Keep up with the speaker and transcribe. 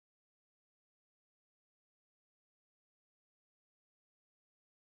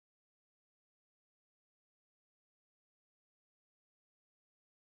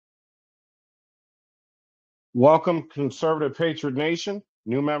Welcome, Conservative Patriot Nation,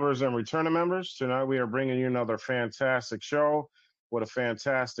 new members and returning members. Tonight we are bringing you another fantastic show with a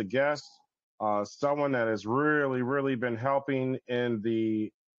fantastic guest, someone that has really been helping in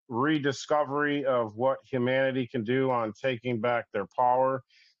the rediscovery of what humanity can do on taking back their power.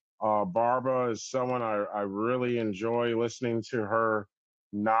 Barbara is someone I really enjoy listening to her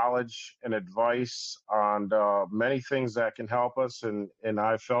knowledge and advice on many things that can help us. And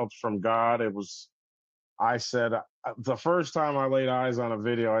I felt from God, I said, the first time I laid eyes on a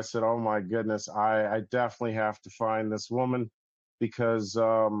video, I said, oh my goodness, I definitely have to find this woman because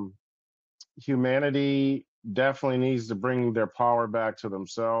humanity definitely needs to bring their power back to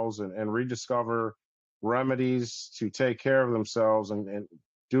themselves and rediscover remedies to take care of themselves and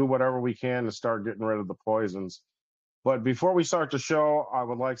do whatever we can to start getting rid of the poisons. But before we start the show, I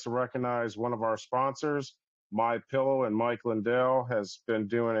would like to recognize one of our sponsors. My Pillow and Mike Lindell has been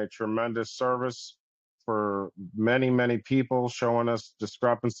doing a tremendous service for many people, showing us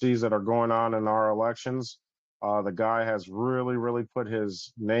discrepancies that are going on in our elections. The guy has really put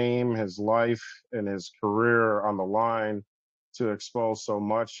his name, his life, and his career on the line to expose so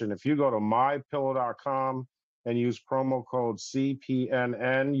much. And if you go to mypillow.com and use promo code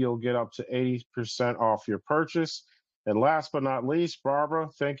CPNN, you'll get up to 80% off your purchase. And last but not least, Barbara,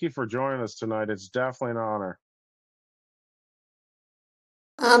 thank you for joining us tonight. It's definitely an honor.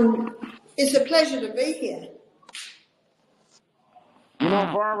 It's a pleasure to be here. You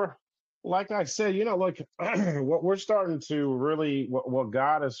know, Barbara, like I said, look, what we're starting to really, what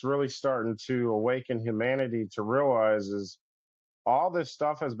God is really starting to awaken humanity to realize is all this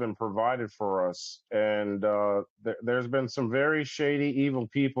stuff has been provided for us. And there's been some very shady, evil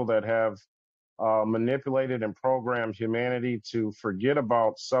people that have manipulated and programmed humanity to forget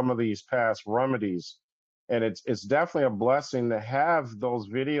about some of these past remedies. And it's definitely a blessing to have those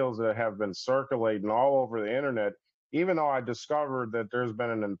videos that have been circulating all over the internet. Even though I discovered that there's been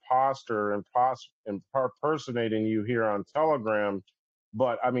an imposter impersonating you here on Telegram,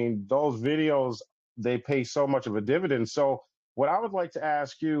 but I mean those videos, they pay so much of a dividend. So what I would like to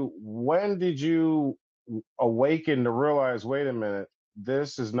ask you, when did you awaken to realize, wait a minute,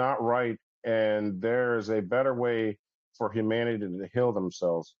 this is not right, and there is a better way for humanity to heal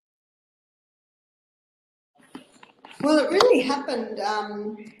themselves? Well, it really happened,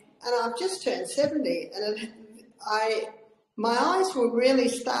 and I've just turned 70, and my eyes were really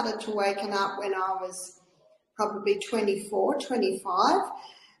started to waken up when I was probably 24, 25,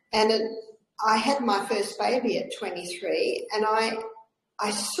 and I had my first baby at 23, and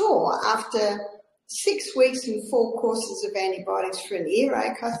I saw after 6 weeks and 4 courses of antibiotics for an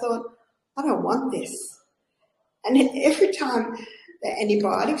earache, I thought, I don't want this. And every time the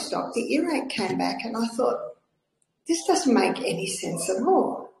antibiotics stopped, the earache came back, and I thought, this doesn't make any sense at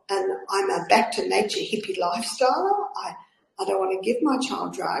all. And I'm a back to nature hippie lifestyle. I don't want to give my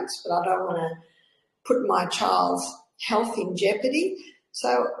child drugs, but I don't want to put my child's health in jeopardy.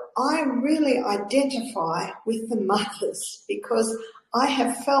 So I really identify with the mothers because I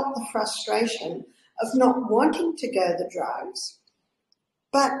have felt the frustration of not wanting to go the drugs,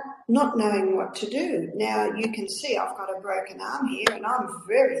 but not knowing what to do. Now you can see I've got a broken arm here, and I'm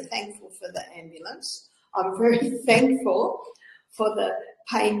very thankful for the ambulance. I'm very thankful for the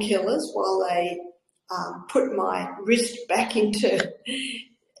painkillers while they put my wrist back into,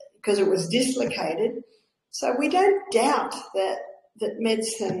 because it was dislocated. So we don't doubt that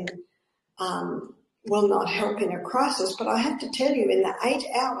medicine will not help in a crisis, but I have to tell you, in the 8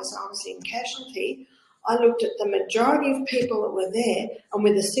 hours I was in casualty, I looked at the majority of people that were there, and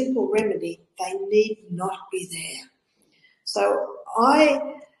with a simple remedy, they need not be there. So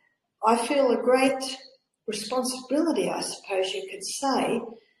I feel a great responsibility, I suppose you could say,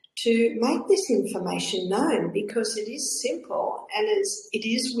 to make this information known, because it is simple and it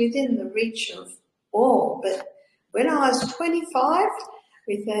is within the reach of all. But when I was 25,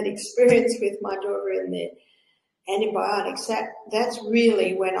 with that experience with my daughter and the antibiotics, that's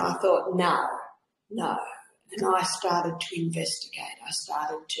really when I thought, no. And I started to investigate. I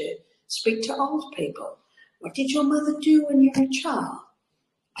started to speak to old people. What did your mother do when you were a child?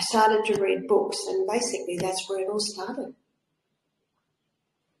 I started to read books, and basically that's where it all started.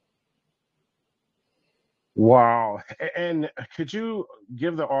 Wow. And could you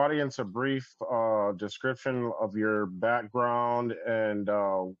give the audience a brief description of your background and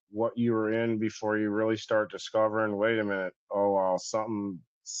what you were in before you really start discovering, wait a minute, oh wow, something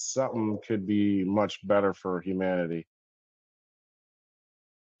could be much better for humanity?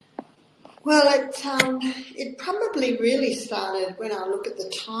 Well, it probably really started when I look at the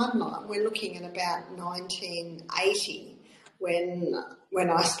timeline. We're looking at about 1980 when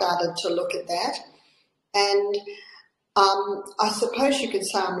I started to look at that. And I suppose you could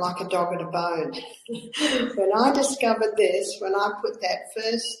say I'm like a dog at a bone. When I discovered this, when I put that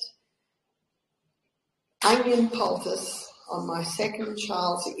first onion poultice on my second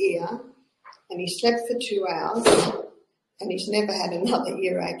child's ear, and he slept for 2 hours, and he's never had another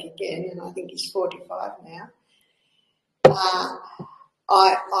earache again, and I think he's 45 now,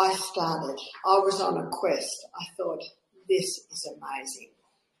 I started. I was on a quest. I thought, this is amazing.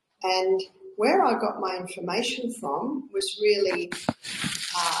 And where I got my information from was really,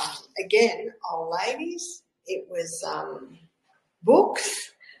 again, old ladies. It was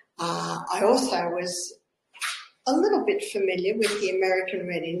books. I also was a little bit familiar with the American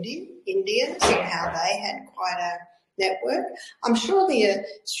Red Indians and how they had quite a network. I'm sure the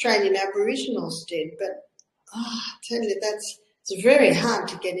Australian Aboriginals did, but I tell you, it's very hard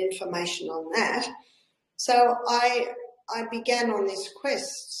to get information on that. So I began on this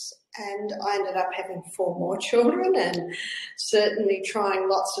quest, and I ended up having 4 more children and certainly trying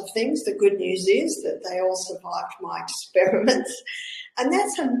lots of things. The good news is that they all survived my experiments. And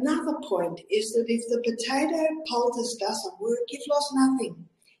that's another point, is that if the potato poultice doesn't work, you've lost nothing.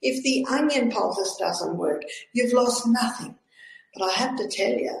 If the onion poultice doesn't work, you've lost nothing. But I have to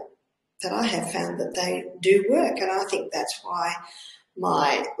tell you that I have found that they do work, and I think that's why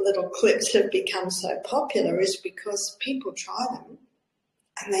my little clips have become so popular, is because people try them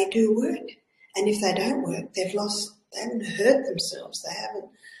and they do work. And if they don't work, they haven't hurt themselves,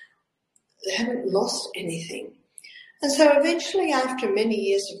 they haven't lost anything. And so eventually, after many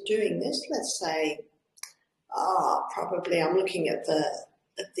years of doing this, let's say, probably I'm looking at the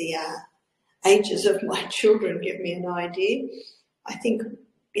ages of my children, give me an idea. I think,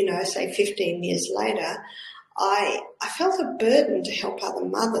 say 15 years later, I felt a burden to help other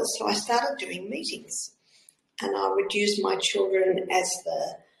mothers, so I started doing meetings, and I would use my children as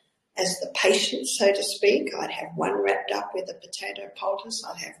the patient, so to speak. I'd have one wrapped up with a potato poultice,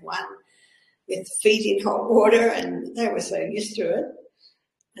 I'd have one with feet in hot water, and they were so used to it,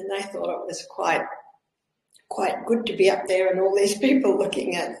 and they thought it was quite good to be up there and all these people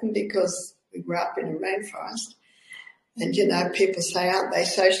looking at them, because we grew up in a rainforest. And, people say, aren't they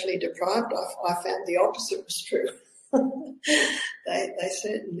socially deprived? I found the opposite was true. They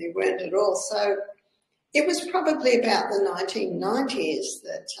certainly weren't at all. So it was probably about the 1990s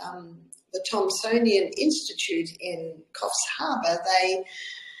that the Thomsonian Institute in Coffs Harbour,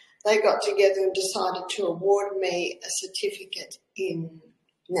 they got together and decided to award me a certificate in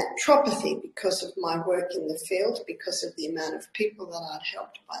naturopathy because of my work in the field, because of the amount of people that I'd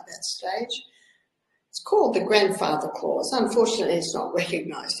helped by that stage. It's called the grandfather clause. Unfortunately, it's not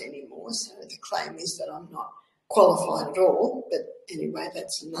recognised anymore, so the claim is that I'm not qualified at all. But anyway,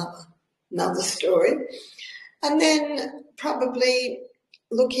 that's another story. And then probably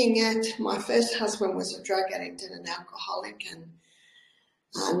looking at, my first husband was a drug addict and an alcoholic, and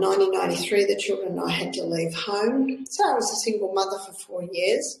 1993, the children and I had to leave home. So I was a single mother for 4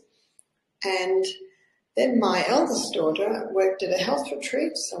 years. And then my eldest daughter worked at a health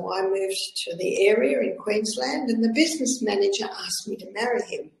retreat, so I moved to the area in Queensland, and the business manager asked me to marry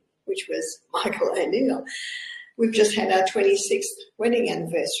him, which was Michael O'Neill. We've just had our 26th wedding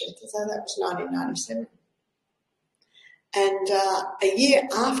anniversary, so that was 1997. And a year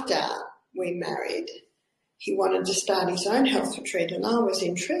after we married, he wanted to start his own health retreat, and I was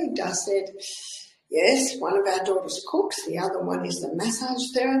intrigued. I said, yes, one of our daughters cooks, the other one is the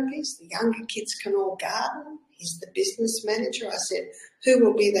massage therapist, the younger kids can all garden, he's the business manager. I said, who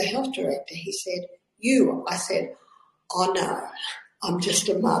will be the health director? He said, you. I said, oh no, I'm just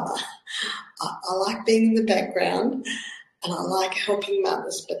a mother. I like being in the background and I like helping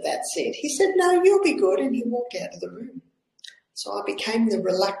mothers, but that's it. He said, no, you'll be good, and he walked out of the room. So I became the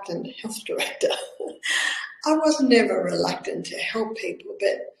reluctant health director. I was never reluctant to help people,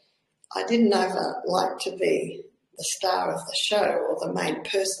 but I didn't ever like to be the star of the show or the main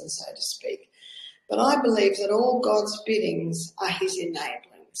person, so to speak. But I believe that all God's biddings are his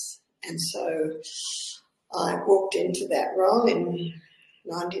enablings. And so I walked into that role in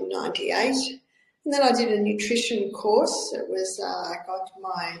 1998. And then I did a nutrition course. It was,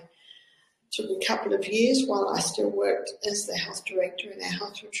 took a couple of years while I still worked as the health director in our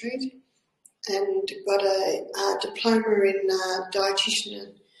health retreat, and got a diploma in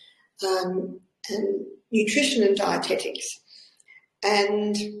dietitian and nutrition and dietetics,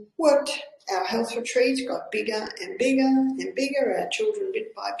 and worked our health retreat, got bigger and bigger and bigger. Our children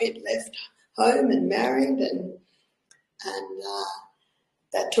bit by bit left home and married, and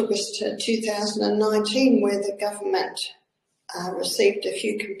that took us to 2019, where the government received a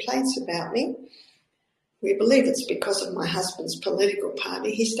few complaints about me, we believe it's because of my husband's political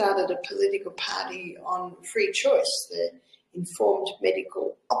party. He started a political party on free choice, the Informed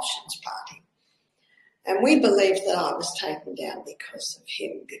Medical Options Party. And we believe that I was taken down because of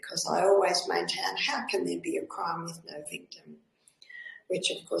him, because I always maintain, how can there be a crime with no victim?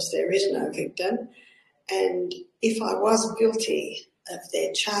 Which, of course, there is no victim. And if I was guilty of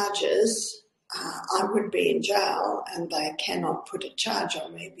their charges, I would be in jail, and they cannot put a charge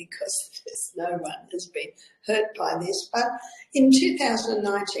on me because no one has been hurt by this. But in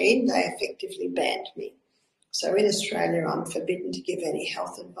 2019, they effectively banned me. So in Australia, I'm forbidden to give any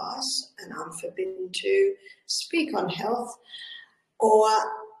health advice, and I'm forbidden to speak on health, or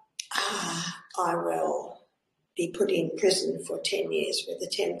I will be put in prison for 10 years with a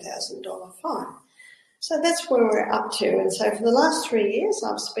 $10,000 fine. So that's where we're up to. And so for the last 3 years,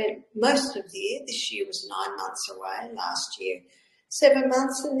 I've spent most of the year. This year was 9 months away. Last year, 7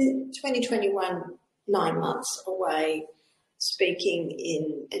 months. And in 2021, 9 months away,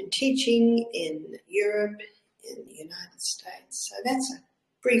 speaking and teaching in Europe, in the United States. So that's a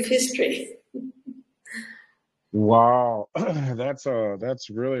brief history. Wow, that's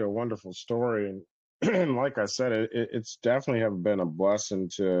really a wonderful story, and like I said, it's definitely have been a blessing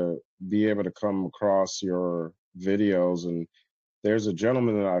to be able to come across your videos. And there's a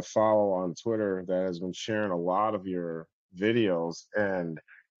gentleman that I follow on Twitter that has been sharing a lot of your videos, and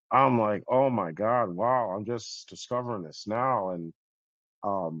I'm like, oh my God, wow, I'm just discovering this now. And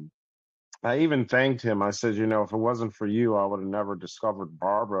um, I even thanked him. I said, if it wasn't for you, I would have never discovered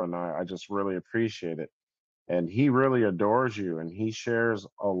Barbara, and I just really appreciate it. And he really adores you, and he shares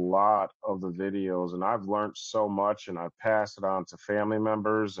a lot of the videos, and I've learned so much, and I've passed it on to family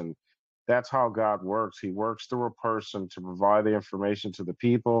members. And that's how God works. He works through a person to provide the information to the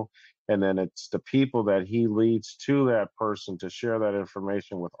people, and then it's the people that he leads to that person to share that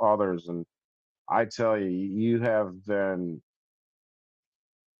information with others. And I tell you, you have been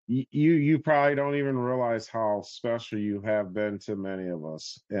you probably don't even realize how special you have been to many of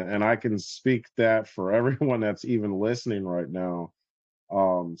us, and I can speak that for everyone that's even listening right now.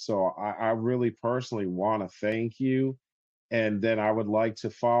 So I really personally want to thank you, and then I would like to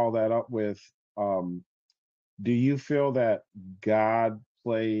follow that up with, um, do you feel that God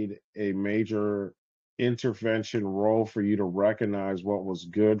played a major intervention role for you to recognize what was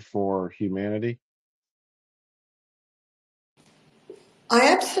good for humanity?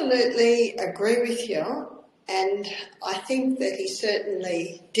 I absolutely agree with you, and I think that he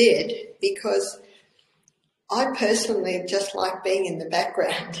certainly did, because I personally just like being in the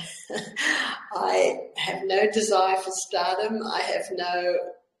background. I have no desire for stardom. I have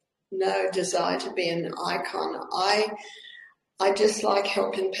no desire to be an icon. I just like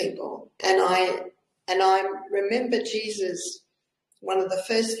helping people, and I remember Jesus. One of the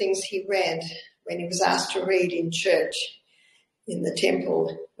first things he read when he was asked to read in church in the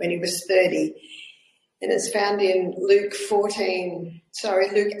temple when he was 30. And it's found in Luke 8,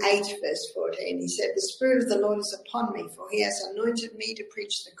 verse 14. He said, "The Spirit of the Lord is upon me, for he has anointed me to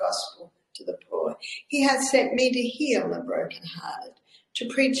preach the gospel to the poor. He hath sent me to heal the brokenhearted, to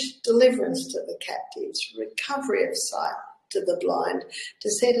preach deliverance to the captives, recovery of sight to the blind, to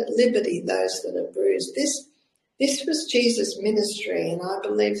set at liberty those that are bruised." This was Jesus' ministry, and I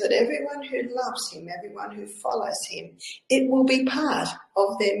believe that everyone who loves him, everyone who follows him, it will be part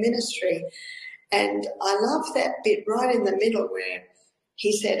of their ministry. And I love that bit right in the middle where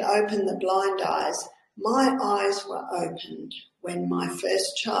he said, "Open the blind eyes." My eyes were opened when my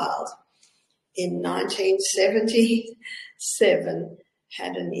first child in 1977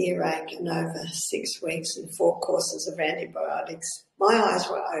 had an earache and over 6 weeks and 4 courses of antibiotics. My eyes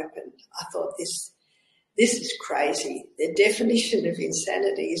were opened. I thought, this is crazy. The definition of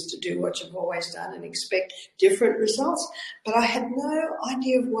insanity is to do what you've always done and expect different results. But I had no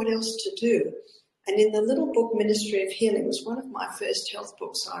idea of what else to do. And in the little book, Ministry of Healing, was one of my first health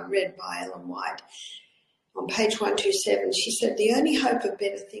books I read by Ellen White. On page 127, she said, "The only hope of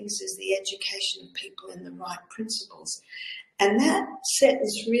better things is the education of people in the right principles." And that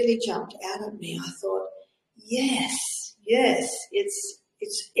sentence really jumped out at me. I thought, yes,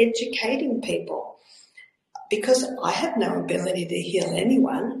 it's educating people. Because I have no ability to heal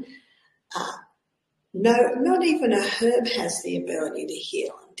anyone. No, not even a herb has the ability to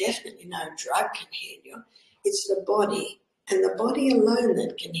heal, and definitely no drug can heal you. It's the body, and the body alone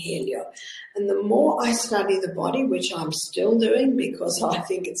that can heal you. And the more I study the body, which I'm still doing because I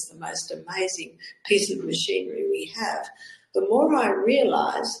think it's the most amazing piece of machinery we have, the more I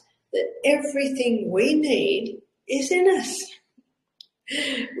realize that everything we need is in us.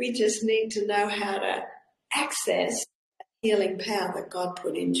 We just need to know how to access healing power that God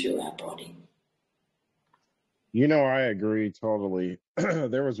put into our body. I agree totally.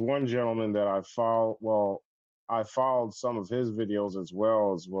 There was one gentleman that I followed. Well, I followed some of his videos as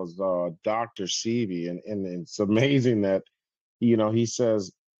well as was Dr. Sebi, and it's amazing that he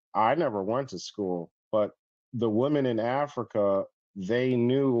says I never went to school, but the women in Africa, they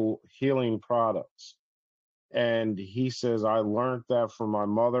knew healing products, and he says I learned that from my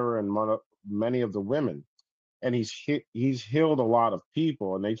mother and many of the women, and he's healed a lot of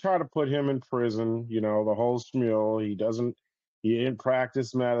people, and they try to put him in prison, the whole spiel. He didn't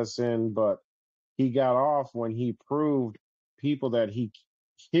practice medicine, but he got off when he proved people that he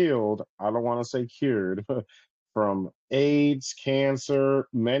healed, I don't want to say cured, from AIDS, cancer,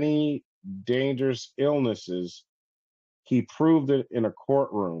 many dangerous illnesses. He proved it in a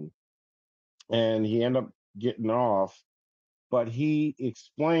courtroom, and he ended up getting off, but he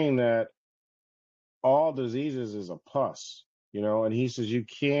explained that all diseases is a pus, and he says you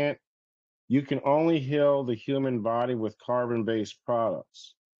can only heal the human body with carbon-based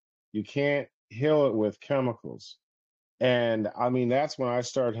products. You can't heal it with chemicals. And I mean, that's when I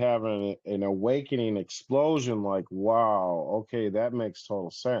started having an awakening explosion, like, wow, okay, that makes total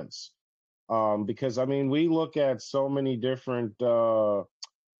sense. Because I mean, we look at so many different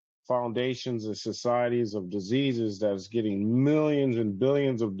foundations and societies of diseases that's getting millions and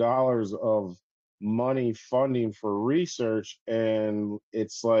billions of dollars of money funding for research, and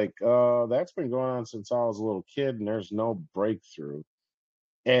it's like that's been going on since I was a little kid, and there's no breakthrough.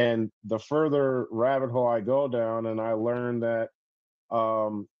 And the further rabbit hole I go down, and I learn that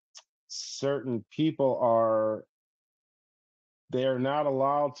um, certain people they are not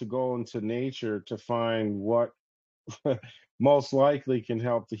allowed to go into nature to find what most likely can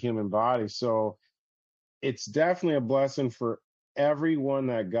help the human body. So it's definitely a blessing for everyone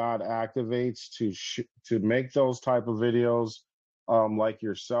that God activates to make those type of videos, like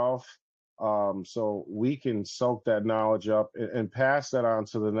yourself, so we can soak that knowledge up and pass that on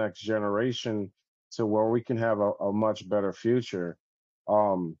to the next generation, to where we can have a much better future.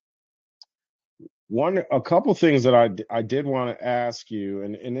 Um, a couple things that I did want to ask you,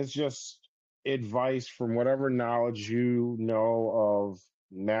 and it's just advice from whatever knowledge you know of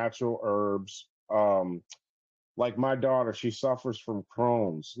natural herbs. Like my daughter, she suffers from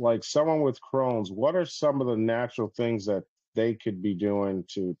Crohn's. Like someone with Crohn's, what are some of the natural things that they could be doing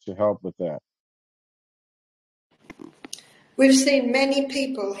to help with that? We've seen many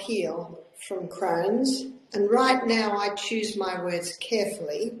people heal from Crohn's, and right now I choose my words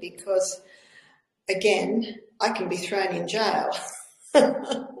carefully because, again, I can be thrown in jail.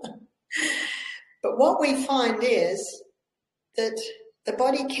 But what we find is that the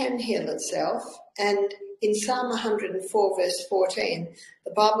body can heal itself, and in Psalm 104 verse 14,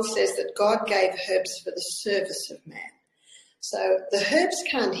 the Bible says that God gave herbs for the service of man. So the herbs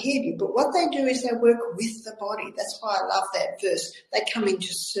can't heal you, but what they do is they work with the body. That's why I love that verse. They come in to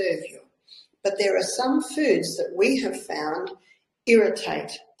serve you. But there are some foods that we have found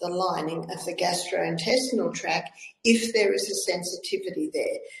irritate the lining of the gastrointestinal tract if there is a sensitivity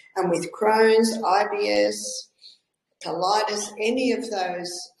there. And with Crohn's, IBS, colitis, any of those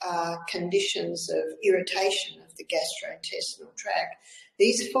conditions of irritation of the gastrointestinal tract,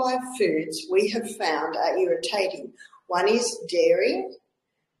 these 5 foods we have found are irritating. One is dairy,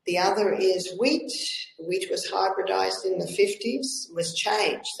 the other is wheat. Wheat was hybridized in the 50s, was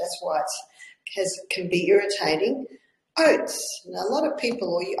changed. That's why it can be irritating. Oats. Now, a lot of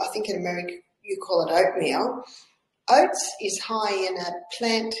people, or I think in America you call it oatmeal. Oats is high in a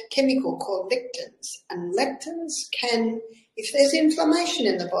plant chemical called lectins, and lectins can, if there's inflammation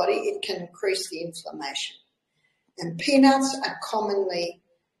in the body, it can increase the inflammation. And peanuts are commonly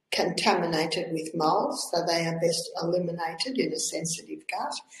contaminated with mold, so they are best eliminated in a sensitive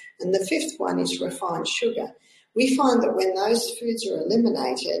gut. And the 5th one is refined sugar. We find that when those foods are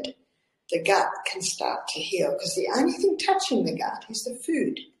eliminated, the gut can start to heal, because the only thing touching the gut is the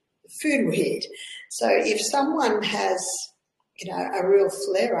food we eat. So if someone has, a real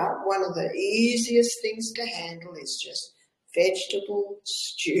flare-up, one of the easiest things to handle is just vegetable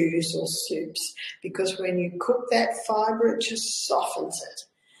stews or soups, because when you cook that fibre, it just softens it.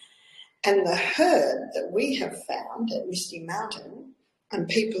 And the herb that we have found at Misty Mountain, and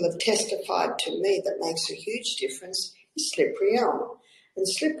people have testified to me that makes a huge difference, is slippery elm. And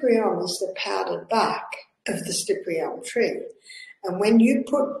slippery elm is the powdered bark of the slippery elm tree. And when you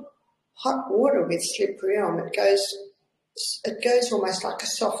put hot water with slippery elm, it goes almost like a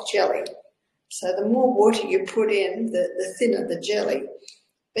soft jelly. So the more water you put in, the thinner the jelly.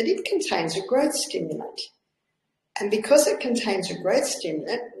 But it contains a growth stimulant. And because it contains a growth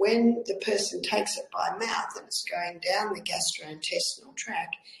stimulant, when the person takes it by mouth and it's going down the gastrointestinal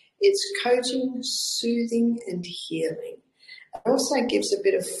tract, It's coating, soothing, and healing. It also gives a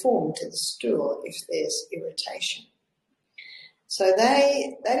bit of form to the stool if there's irritation. So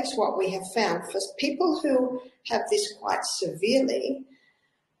that is what we have found. For people who have this quite severely,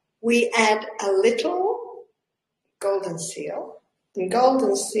 we add a little golden seal. And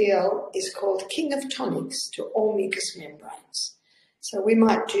golden seal is called king of tonics to all mucous membranes. So we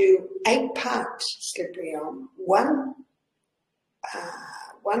might do 8 parts slippery elm, one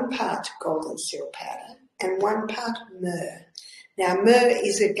part golden seal powder and 1 part myrrh. Now, myrrh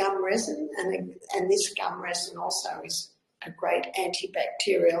is a gum resin, and this gum resin also is a great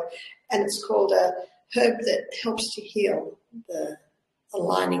antibacterial, and it's called a herb that helps to heal the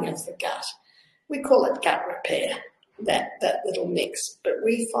lining of the gut. We call it gut repair, that little mix, but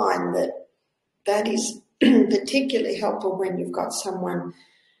we find that is particularly helpful when you've got someone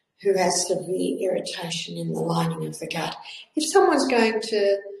who has severe irritation in the lining of the gut. If someone's going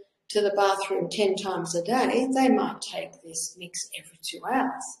to the bathroom 10 times a day, they might take this mix every 2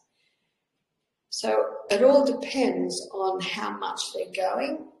 hours. So it all depends on how much they're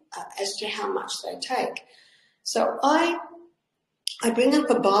going, as to how much they take. So I bring up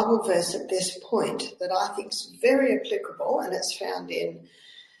a Bible verse at this point that I think is very applicable, and it's found in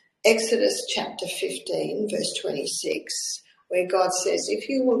Exodus chapter 15, verse 26, where God says, if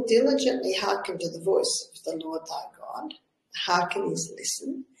you will diligently hearken to the voice of the Lord thy God, hearken is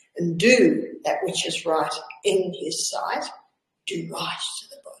listen, and do that which is right in his sight, do right to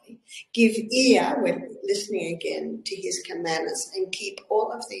the body, give ear, when listening again, to his commandments, and keep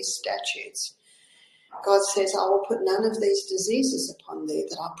all of these statutes. God says, I will put none of these diseases upon thee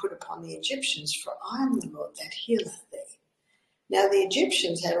that I put upon the Egyptians, for I am the Lord that healeth thee. Now, the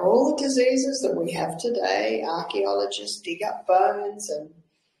Egyptians had all the diseases that we have today. Archaeologists dig up bones and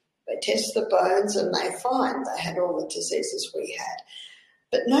they test the bones and they find they had all the diseases we had.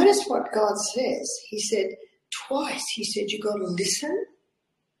 But notice what God says. He said twice, he said, you've got to listen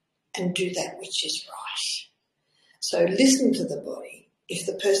and do that which is right. So listen to the body. If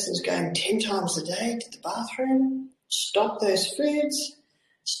the person's going 10 times a day to the bathroom, stop those foods,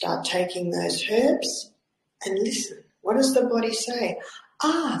 start taking those herbs and listen. What does the body say?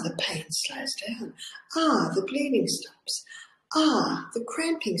 The pain slows down. The bleeding stops. The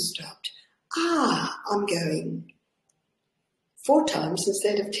cramping stopped. I'm going 4 times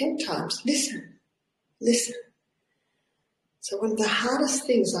instead of 10 times. Listen. So one of the hardest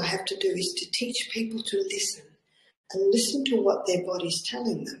things I have to do is to teach people to listen and listen to what their body's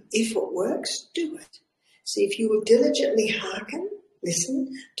telling them. If it works, do it. See, if you will diligently hearken,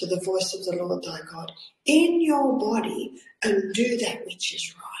 listen to the voice of the Lord thy God in your body and do that which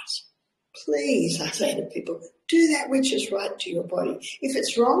is right. Please, I say to people, do that which is right to your body. If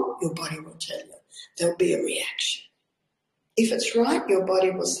it's wrong, your body will tell you. There'll be a reaction. If it's right, your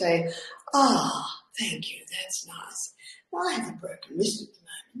body will say, thank you, that's nice. I have a broken wrist at the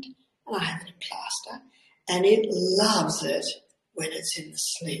moment, and I have it in plaster, and it loves it when it's in the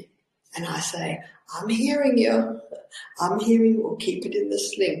sling. And I say, I'm hearing you. We'll keep it in the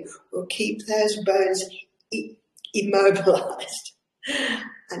sling. We'll keep those bones immobilized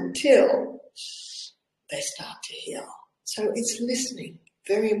until they start to heal. So it's listening.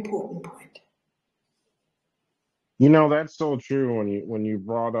 Very important point. You know, that's so true when you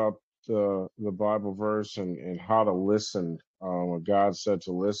brought up the Bible verse and how to listen, when God said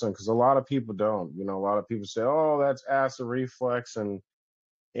to listen, because a lot of people don't. You know, a lot of people say, oh, that's acid reflux. And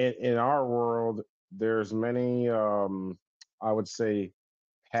in our world, there's many, I would say,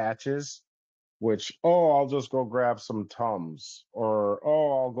 patches, which, I'll just go grab some Tums, or,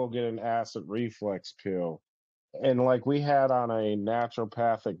 I'll go get an acid reflux pill. And like we had on a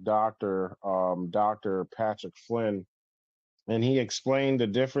naturopathic doctor, Dr. Patrick Flynn, and he explained the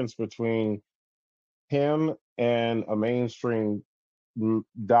difference between him and a mainstream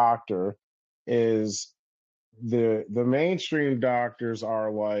doctor is the mainstream doctors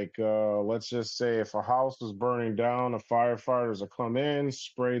are like, let's just say if a house is burning down, the firefighters will come in,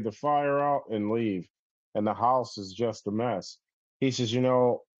 spray the fire out and leave, and the house is just a mess. He says,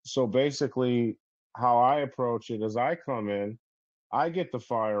 so basically how I approach it is I come in, I get the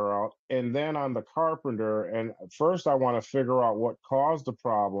fire out, and then I'm the carpenter. And first, I want to figure out what caused the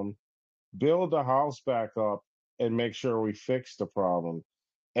problem, build the house back up, and make sure we fix the problem.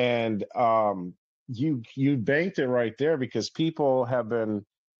 And you banked it right there, because people have been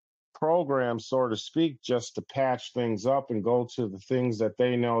programmed, so to speak, just to patch things up and go to the things that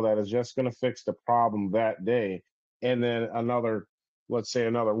they know that is just going to fix the problem that day. And then let's say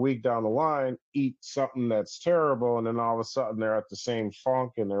another week down the line, eat something that's terrible. And then all of a sudden they're at the same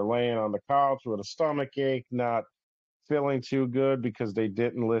funk and they're laying on the couch with a stomach ache, not feeling too good because they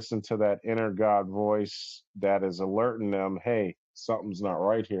didn't listen to that inner God voice that is alerting them, hey, something's not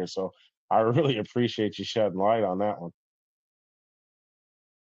right here. So I really appreciate you shedding light on that one.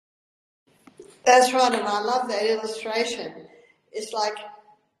 That's right, and I love that illustration. It's like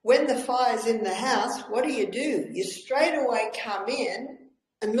when the fire's in the house, what do? You straight away come in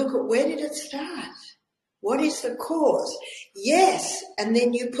and look at where did it start? What is the cause? Yes, and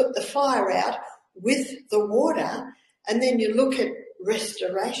then you put the fire out with the water, and then you look at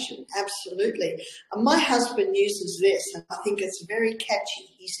restoration. Absolutely. And my husband uses this, and I think it's very catchy.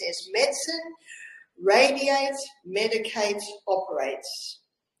 He says, medicine radiates, medicates, operates.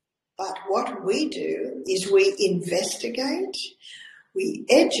 But what we do is we investigate, we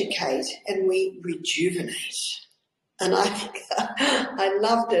educate, and we rejuvenate. And I think I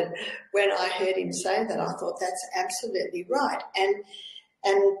loved it when I heard him say that. I thought that's absolutely right.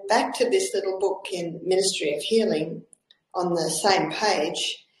 And back to this little book in Ministry of Healing, on the same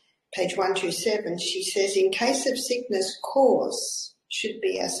page 127, she says, in case of sickness, cause should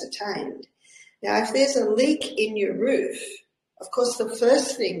be ascertained. Now, if there's a leak in your roof, of course, the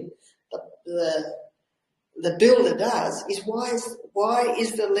first thing the builder does is why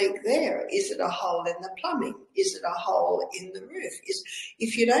is the leak there? Is it a hole in the plumbing? Is it a hole in the roof?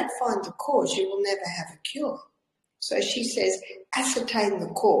 If you don't find the cause, you will never have a cure. So she says, ascertain the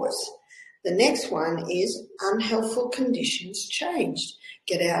cause. The next one is unhealthful conditions changed.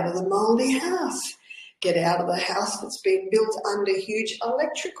 Get out of the mouldy house. Get out of the house that's been built under huge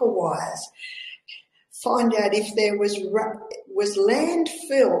electrical wires. Find out if there was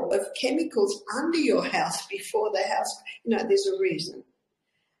landfill of chemicals under your house before the house. There's a reason.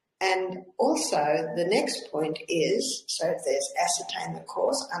 And also the next point is, so if there's ascertain the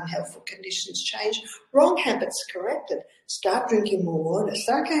cause, unhealthful conditions change, wrong habits corrected. Start drinking more water.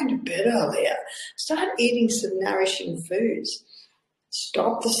 Start going to bed earlier. Start eating some nourishing foods.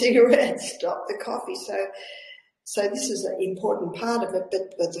 Stop the cigarettes. Stop the coffee. So this is an important part of it.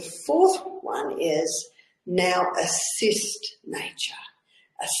 But the fourth one is now assist nature.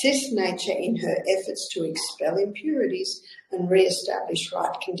 Assist nature in her efforts to expel impurities and re-establish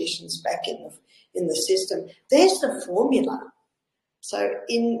right conditions back in the system. There's the formula. So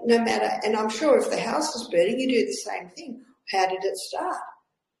no matter, and I'm sure if the house is burning, you do the same thing. How did it start?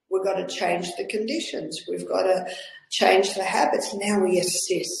 We've got to change the conditions. We've got to change the habits. Now we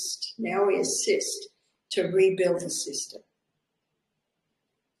assist. To rebuild the system.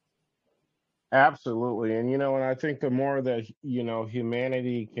 Absolutely. And I think the more that,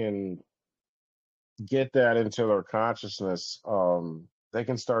 humanity can get that into their consciousness, they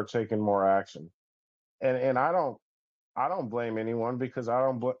can start taking more action. And I don't blame anyone because I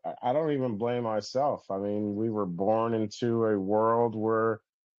don't even blame myself. I mean, we were born into a world where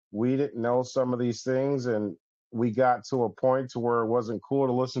we didn't know some of these things, and we got to a point to where it wasn't cool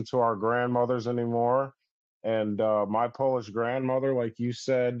to listen to our grandmothers anymore. And my Polish grandmother, like you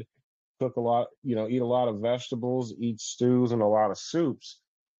said, cook a lot, eat a lot of vegetables, eat stews and a lot of soups.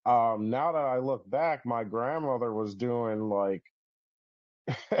 Now that I look back, my grandmother was doing like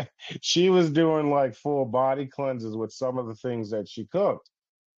she was doing like full body cleanses with some of the things that she cooked.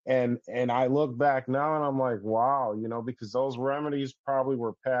 And I look back now and I'm like, wow, because those remedies probably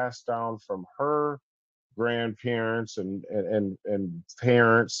were passed down from her grandparents and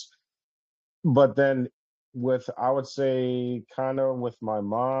parents. But then with, I would say, kind of with my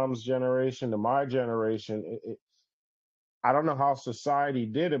mom's generation to my generation, I don't know how society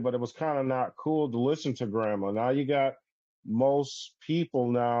did it, but it was kind of not cool to listen to grandma. Now you got most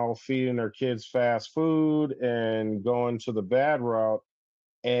people now feeding their kids fast food and going to the bad route,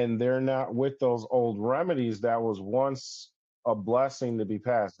 and they're not with those old remedies that was once a blessing to be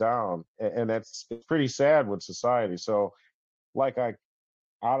passed down. And that's it's pretty sad with society. So, like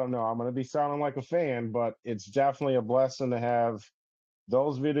I don't know, I'm going to be sounding like a fan, but it's definitely a blessing to have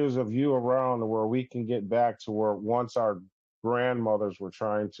those videos of you around where we can get back to where once our grandmothers were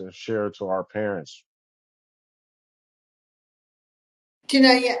trying to share to our parents.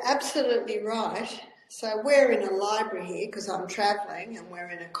 You're absolutely right. So we're in a library here because I'm travelling, and we're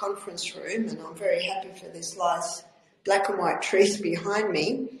in a conference room, and I'm very happy for this nice black and white trees behind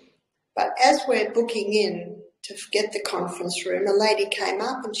me. But as we're booking in to get the conference room, a lady came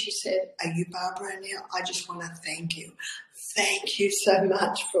up and she said, "Are you Barbara now? I just want to thank you. Thank you so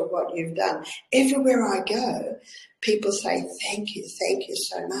much for what you've done." Everywhere I go, people say, thank you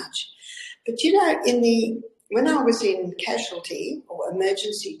so much. But when I was in casualty or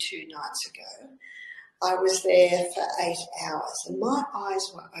emergency 2 nights ago, I was there for 8 hours and my eyes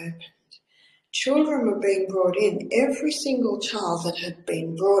were opened. Children were being brought in. Every single child that had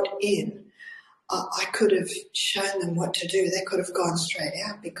been brought in, I could have shown them what to do. They could have gone straight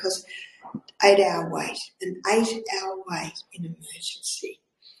out because 8-hour wait, an 8-hour wait in emergency.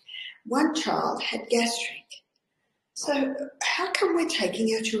 One child had gastric. So how come we're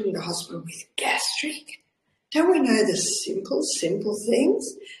taking our children to hospital with gastric? Don't we know the simple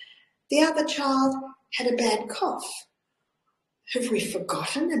things? The other child had a bad cough. Have we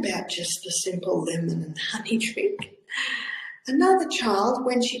forgotten about just the simple lemon and honey drink? Another child,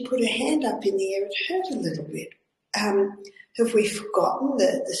 when she put her hand up in the air, it hurt a little bit. Have we forgotten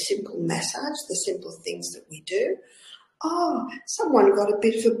the simple massage, the simple things that we do? Oh, someone got a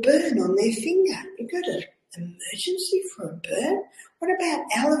bit of a burn on their finger. You got an emergency for a burn? What about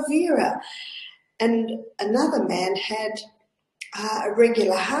aloe vera? And another man had a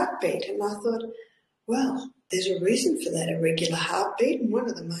regular heartbeat, and I thought, well, there's a reason for that irregular heartbeat, and one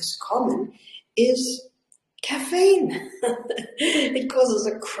of the most common is caffeine. It causes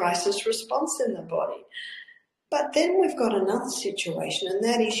a crisis response in the body. But then we've got another situation, and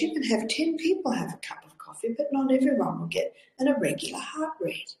that is you can have 10 people have a cup of coffee, but not everyone will get an irregular heart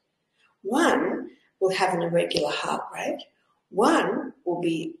rate. One will have an irregular heart rate. One will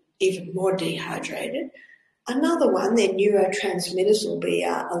be even more dehydrated. Another one, their neurotransmitters will be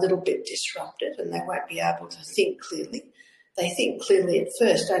a little bit disrupted and they won't be able to think clearly. They think clearly at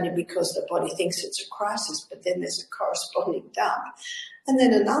first only because the body thinks it's a crisis, but then there's a corresponding dump. And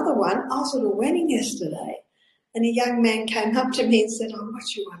then another one, I was at a wedding yesterday and a young man came up to me and said, I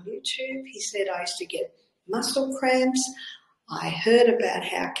watch you on YouTube. He said, I used to get muscle cramps. I heard about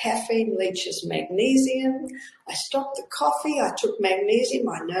how caffeine leaches magnesium. I stopped the coffee. I took magnesium.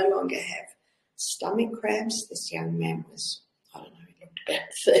 I no longer have stomach cramps. This young man was, I don't know, he looked about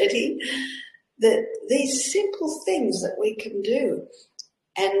 30. These simple things that we can do.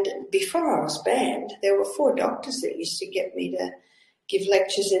 And before I was banned, there were 4 doctors that used to get me to give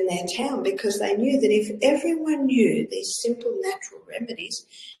lectures in their town because they knew that if everyone knew these simple natural remedies,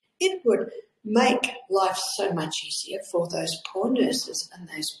 it would make life so much easier for those poor nurses and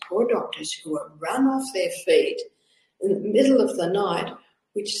those poor doctors who are run off their feet in the middle of the night,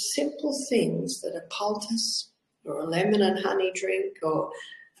 which simple things that a poultice or a lemon and honey drink or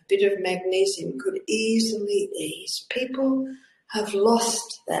a bit of magnesium could easily ease. People have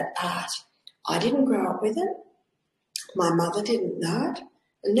lost that art. I didn't grow up with it. My mother didn't know it.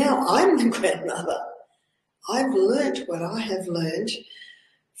 And now I'm the grandmother. I've learnt what I have learnt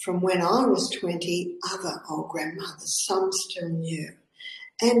from when I was 20, other old grandmothers, some still new.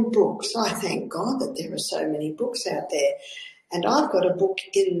 And books. I thank God that there are so many books out there. And I've got a book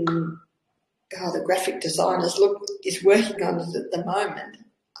in, the graphic designer is working on it at the moment.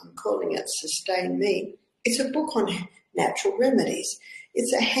 I'm calling it Sustain Me. It's a book on natural remedies.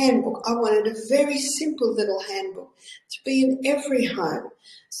 It's a handbook. I wanted a very simple little handbook to be in every home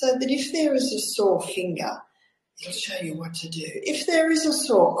so that if there is a sore finger, it'll show you what to do. If there is a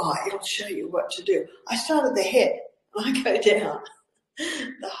sore eye, it'll show you what to do. I start at the head and I go down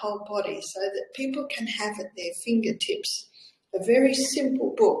the whole body so that people can have at their fingertips a very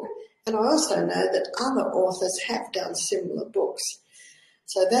simple book. And I also know that other authors have done similar books.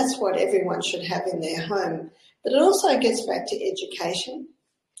 So that's what everyone should have in their home. But it also gets back to education.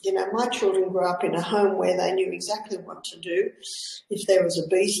 You know, my children grew up in a home where they knew exactly what to do. If there was a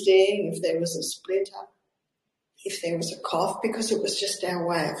bee sting, if there was a splinter, if there was a cough, because it was just our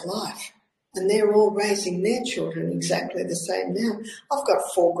way of life. And they're all raising their children exactly the same now. I've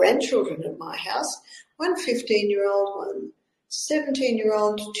got 4 grandchildren at my house, one 15-year-old, one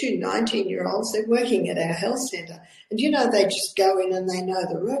 17-year-old, 2 19-year-olds. They're working at our health centre. And, you know, they just go in and they know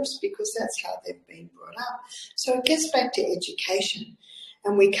the ropes because that's how they've been brought up. So it gets back to education.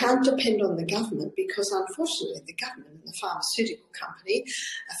 And we can't depend on the government because, unfortunately, the government and the pharmaceutical company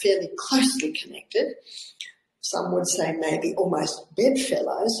are fairly closely connected. Some would say maybe almost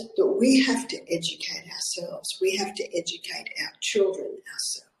bedfellows, but we have to educate ourselves. We have to educate our children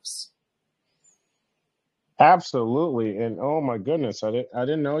ourselves. Absolutely. And oh my goodness, I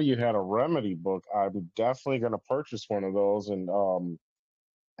didn't know you had a remedy book. I'm definitely going to purchase one of those. And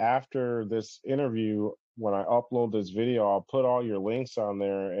after this interview, when I upload this video, I'll put all your links on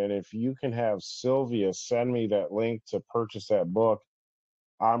there. And if you can have Sylvia send me that link to purchase that book,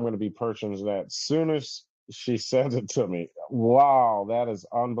 I'm going to be purchasing that as soon as she sends it to me. Wow, that is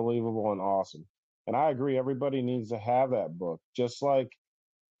unbelievable and awesome. And I agree, everybody needs to have that book. Just like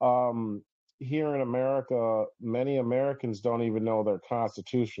um, here in America, many Americans don't even know their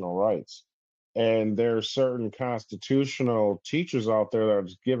constitutional rights. And there are certain constitutional teachers out there that are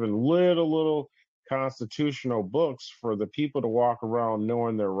just giving little constitutional books for the people to walk around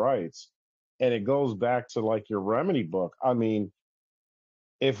knowing their rights. And it goes back to like your remedy book. I mean,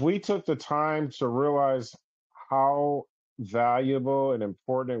 if we took the time to realize how valuable and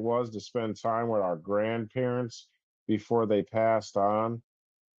important it was to spend time with our grandparents before they passed on,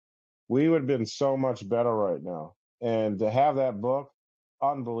 we would have been so much better right now. And to have that book,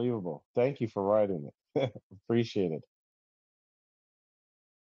 unbelievable. Thank you for writing it. Appreciate it.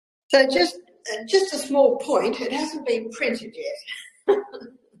 So just a small point. It hasn't been printed yet.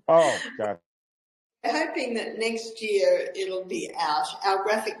 Oh, God. Hoping that next year it'll be out. Our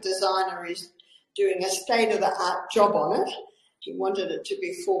graphic designer is doing a state-of-the-art job on it. He wanted it to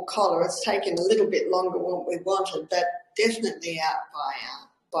be full color. It's taken a little bit longer than we wanted, but definitely out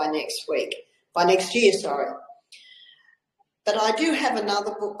by next week, by next year, sorry. But I do have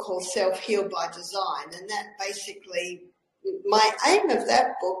another book called Self-Heal by Design, and that basically, my aim of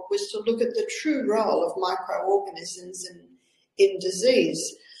that book was to look at the true role of microorganisms in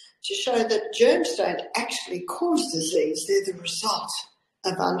disease, to show that germs don't actually cause disease, they're the result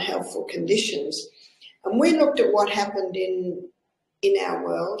of unhealthful conditions. And we looked at what happened in our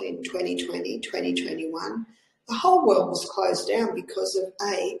world in 2020, 2021. The whole world was closed down because of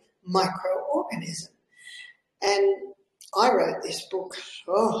a microorganism. And I wrote this book,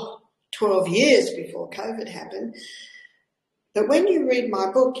 12 years before COVID happened. But when you read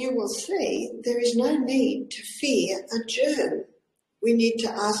my book, you will see there is no need to fear a germ. We need to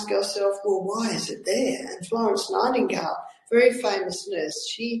ask ourselves, well, why is it there? And Florence Nightingale, very famous nurse,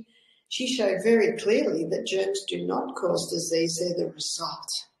 she showed very clearly that germs do not cause disease. They're the result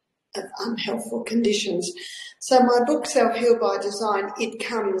of unhealthful conditions. So my book, Self-Heal by Design, it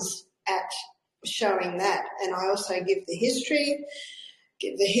comes at showing that. And I also give the history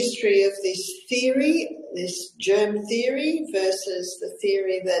of this theory, this germ theory, versus the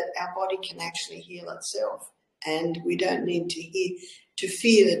theory that our body can actually heal itself and we don't need to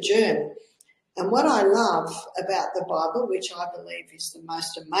fear the germ. And what I love about the Bible, which I believe is the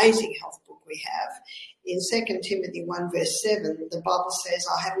most amazing health book we have, in 2 Timothy 1 verse 7, the Bible says,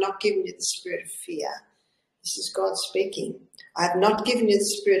 I have not given you the spirit of fear. This is God speaking. I have not given you the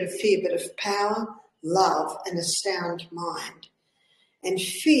spirit of fear, but of power, love, and a sound mind. And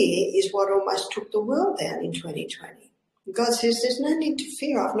fear is what almost took the world down in 2020. God says, there's no need to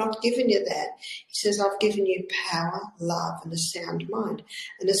fear. I've not given you that. He says, I've given you power, love, and a sound mind.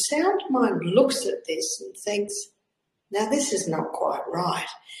 And a sound mind looks at this and thinks, now this is not quite right.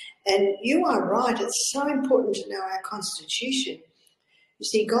 And you are right. It's so important to know our Constitution. You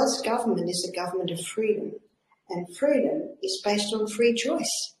see, God's government is a government of freedom. And freedom is based on free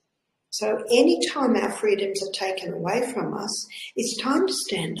choice. So any time our freedoms are taken away from us, it's time to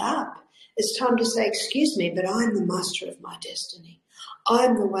stand up. It's time to say, excuse me, but I'm the master of my destiny.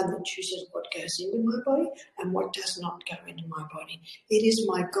 I'm the one that chooses what goes into my body and what does not go into my body. It is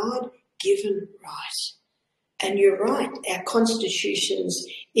my God-given right. And you're right, our constitutions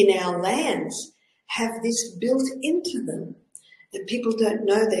in our lands have this built into them. That people don't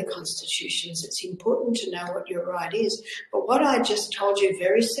know their constitutions. It's important to know what your right is. But what I just told you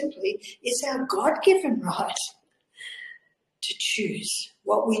very simply is our God-given right to choose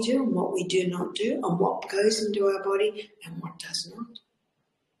what we do and what we do not do and what goes into our body and what does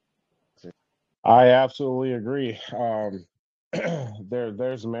not. I absolutely agree.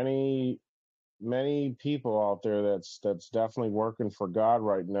 There's many people out there that's definitely working for God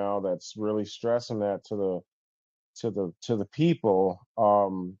right now. That's really stressing that to the people,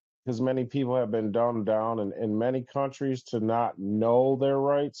 because many people have been dumbed down in many countries to not know their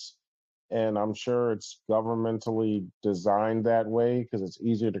rights, and I'm sure it's governmentally designed that way because it's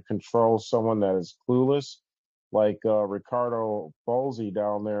easier to control someone that is clueless, like Ricardo Bolsey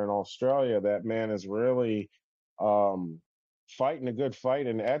down there in Australia. That man is really um, fighting a good fight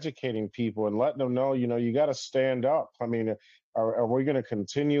and educating people and letting them know, you got to stand up. I mean, are we going to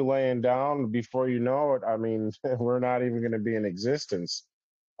continue laying down before you know it? I mean, we're not even going to be in existence.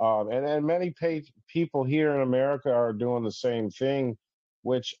 And many people here in America are doing the same thing,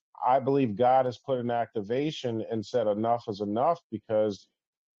 which I believe God has put in activation and said enough is enough, because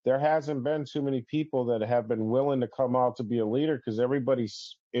there hasn't been too many people that have been willing to come out to be a leader, because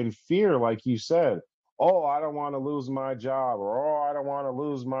everybody's in fear, like you said. Oh, I don't want to lose my job, or oh, I don't want to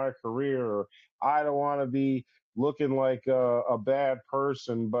lose my career, or I don't want to be looking like a bad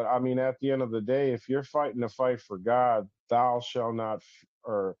person. But I mean, at the end of the day, if you're fighting a fight for God, thou shalt not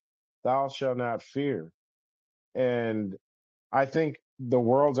fear. And I think the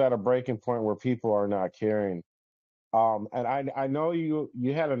world's at a breaking point where people are not caring. And I know you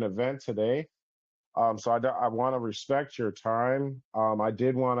had an event today, so I want to respect your time. I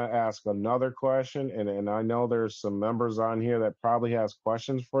did want to ask another question, and I know there's some members on here that probably has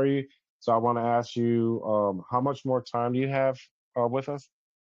questions for you. So I want to ask you, how much more time do you have with us?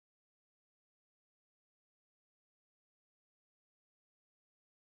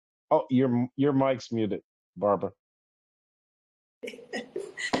 Oh, your mic's muted, Barbara.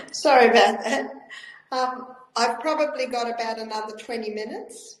 Sorry about that. I've probably got about another 20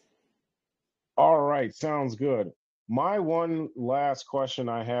 minutes. All right, sounds good. My one last question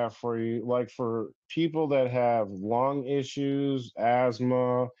I have for you, like for people that have lung issues,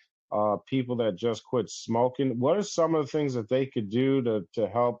 asthma, people that just quit smoking, what are some of the things that they could do to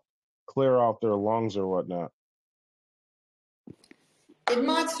help clear out their lungs or whatnot? It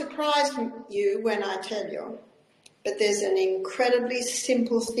might surprise you when I tell you, but there's an incredibly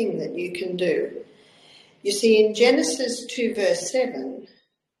simple thing that you can do. You see, in Genesis 2 verse 7,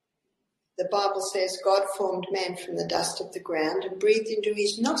 the Bible says God formed man from the dust of the ground and breathed into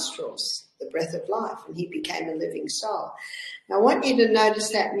his nostrils the breath of life, and he became a living soul. Now, I want you to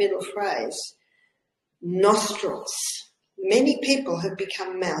notice that middle phrase, nostrils. Many people have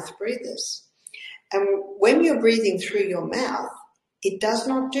become mouth breathers. And when you're breathing through your mouth, it does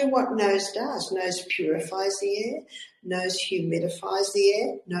not do what nose does. Nose purifies the air, nose humidifies the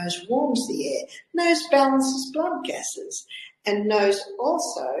air, nose warms the air, nose balances blood gases, and nose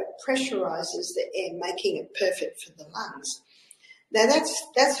also pressurizes the air, making it perfect for the lungs. Now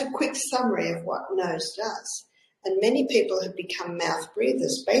that's a quick summary of what nose does. And many people have become mouth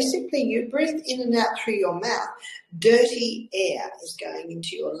breathers. Basically, you breathe in and out through your mouth. Dirty air is going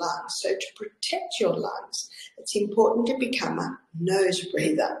into your lungs. So to protect your lungs, it's important to become a nose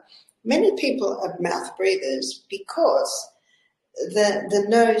breather. Many people are mouth breathers because the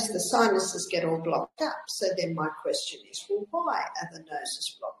nose, the sinuses get all blocked up. So then my question is, well, why are the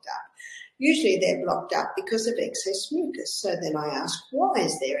noses blocked up? Usually they're blocked up because of excess mucus. So then I ask, why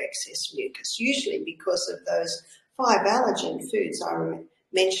is there excess mucus? Usually because of those 5 allergen foods I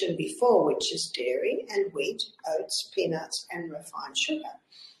mentioned before, which is dairy and wheat, oats, peanuts, and refined sugar.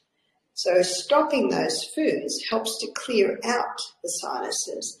 So stopping those foods helps to clear out the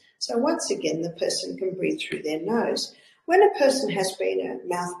sinuses. So once again, the person can breathe through their nose. When a person has been a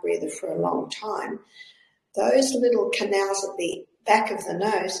mouth breather for a long time, those little canals at the back of the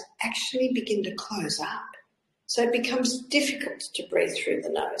nose actually begin to close up. So it becomes difficult to breathe through the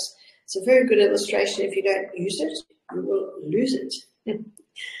nose. It's a very good illustration. If you don't use it, you will lose it.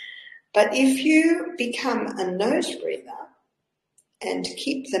 But if you become a nose breather and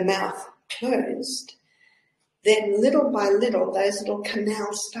keep the mouth closed, then little by little, those little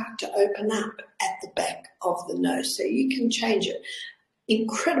canals start to open up at the back of the nose. So you can change it.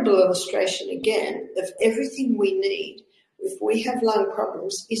 Incredible illustration again of everything we need if we have lung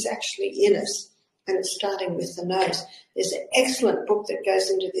problems is actually in us, and it's starting with the nose. There's an excellent book that goes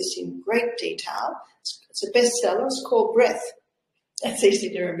into this in great detail. It's a bestseller. It's called Breath. That's easy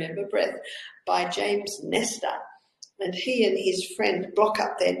to remember, Breath, by James Nestor. And he and his friend block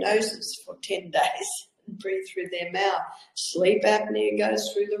up their noses for 10 days and breathe through their mouth. Sleep apnea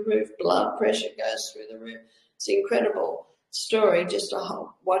goes through the roof. Blood pressure goes through the roof. It's an incredible story, just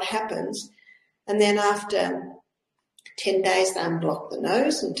what happens. And then after 10 days, they unblock the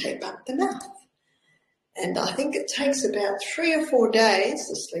nose and tape up the mouth. And I think it takes about 3 or 4 days.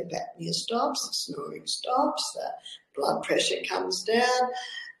 The sleep apnea stops, the snoring stops, the blood pressure comes down,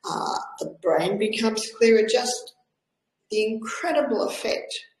 the brain becomes clearer. Just the incredible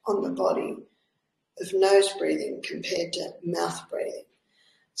effect on the body of nose breathing compared to mouth breathing.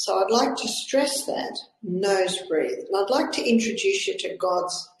 So I'd like to stress that, nose breathe. And I'd like to introduce you to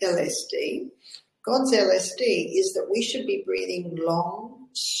God's LSD. God's LSD is that we should be breathing long,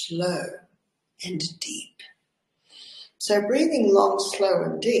 slow, and deep. So breathing long, slow,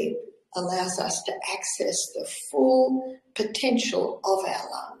 and deep allows us to access the full potential of our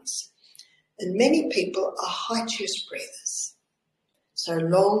lungs. And many people are high chest breathers. So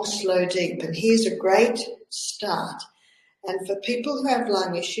long, slow, deep. And here's a great start. And for people who have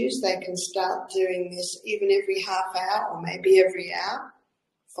lung issues, they can start doing this even every half hour or maybe every hour.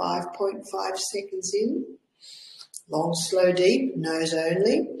 5.5 seconds in. Long, slow, deep, nose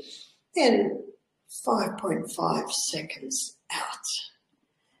only. Then 5.5 seconds out.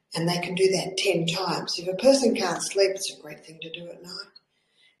 And they can do that 10 times. If a person can't sleep, it's a great thing to do at night.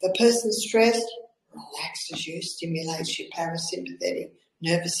 If a person's stressed, relaxes you, stimulates your parasympathetic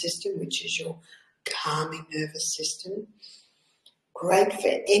nervous system, which is your calming nervous system. Great for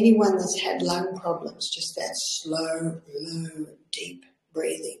anyone that's had lung problems, just that slow, low, deep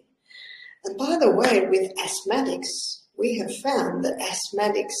breathing. And by the way, with asthmatics, we have found that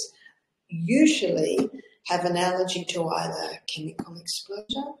asthmatics usually have an allergy to either chemical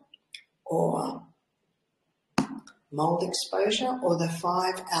exposure or mold exposure or the 5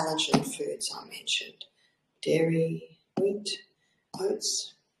 allergen foods I mentioned: dairy, wheat,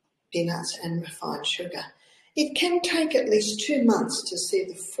 oats, peanuts, and refined sugar. It can take at least 2 months to see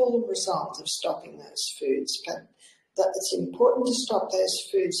the full result of stopping those foods, but it's important to stop those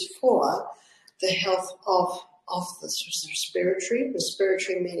foods for the health of the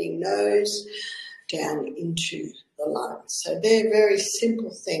respiratory meaning nose, down into the lungs. So they're very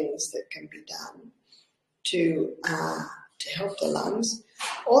simple things that can be done to help the lungs.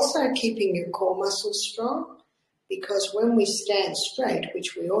 Also keeping your core muscles strong, because when we stand straight,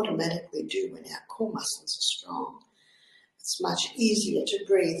 which we automatically do when our core muscles are strong, it's much easier to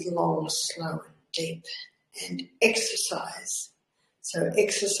breathe long, slow and deep, and exercise. So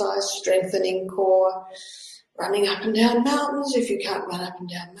exercise, strengthening core, running up and down mountains. If you can't run up and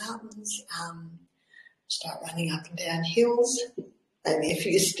down mountains, start running up and down hills, maybe a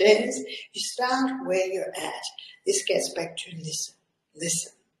few stairs. You start where you're at. This gets back to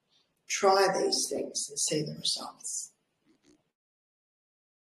listen. Try these things and see the results.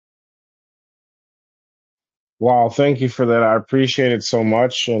 Wow, thank you for that. I appreciate it so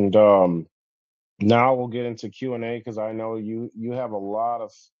much. And now we'll get into Q&A, because I know you have a lot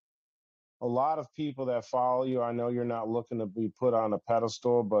of people that follow you. I know you're not looking to be put on a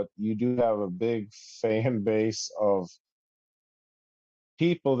pedestal, but you do have a big fan base of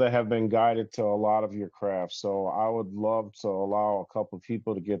people that have been guided to a lot of your craft. So I would love to allow a couple of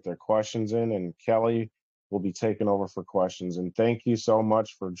people to get their questions in, and Kelly will be taking over for questions. And thank you so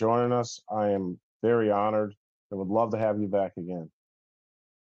much for joining us. I am very honored and would love to have you back again.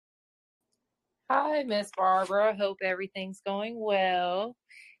 Hi, Miss Barbara. Hope everything's going well.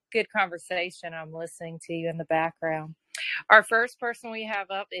 Good conversation. I'm listening to you in the background. Our first person we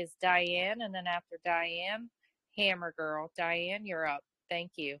have up is Diane, and then after Diane, Hammer Girl. Diane, you're up.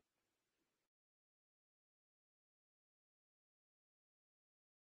 Thank you.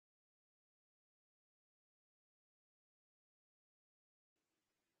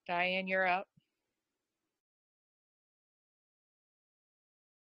 Diane, you're up.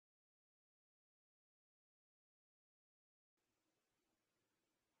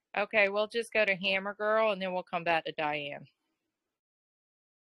 Okay, we'll just go to Hammer Girl, and then we'll come back to Diane.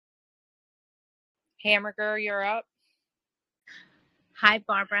 Hammer Girl, you're up. Hi,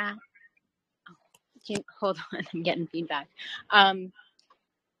 Barbara. Hold on, I'm getting feedback. I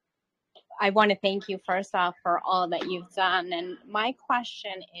want to thank you first off for all that you've done. And my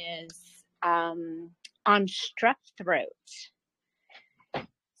question is on strep throat.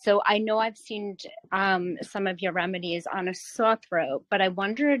 So I know I've seen some of your remedies on a sore throat, but I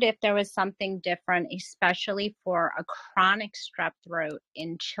wondered if there was something different, especially for a chronic strep throat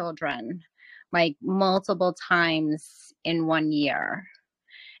in children, like multiple times in 1 year.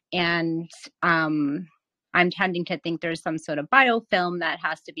 And I'm tending to think there's some sort of biofilm that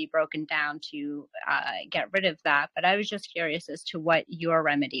has to be broken down to get rid of that. But I was just curious as to what your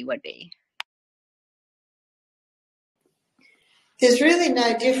remedy would be. There's really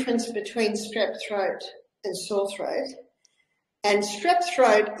no difference between strep throat and sore throat. And strep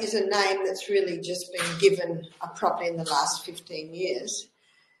throat is a name that's really just been given probably in the last 15 years.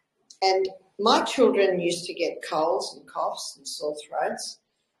 And my children used to get colds and coughs and sore throats.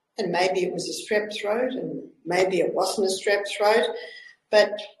 And maybe it was a strep throat and maybe it wasn't a strep throat,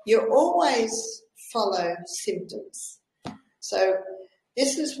 but you always follow symptoms. So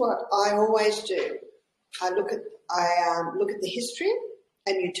this is what I always do. I look at the history,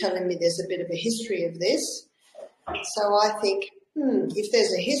 and you're telling me there's a bit of a history of this. So I think, if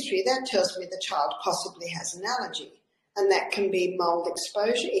there's a history, that tells me the child possibly has an allergy. And that can be mold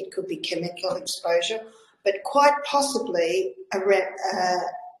exposure, it could be chemical exposure, but quite possibly a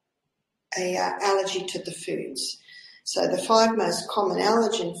allergy to the foods. So the 5 most common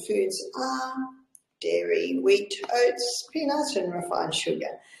allergen foods are dairy, wheat, oats, peanuts, and refined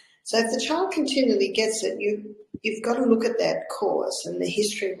sugar. So if the child continually gets it, you've got to look at that cause, and the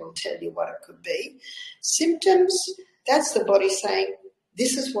history will tell you what it could be. Symptoms, that's the body saying,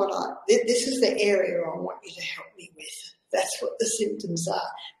 this is the area I want you to help me with. That's what the symptoms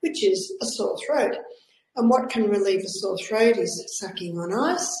are, which is a sore throat. And what can relieve a sore throat is sucking on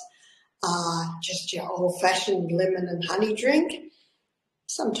ice, just your old-fashioned lemon and honey drink.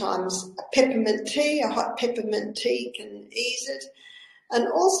 Sometimes a peppermint tea, a hot peppermint tea can ease it. And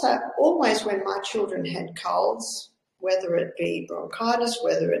also, always when my children had colds, whether it be bronchitis,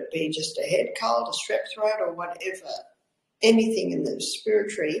 whether it be just a head cold, a strep throat or whatever, anything in the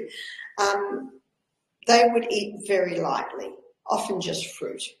respiratory, they would eat very lightly, often just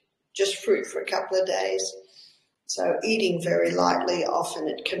fruit for a couple of days. So eating very lightly, often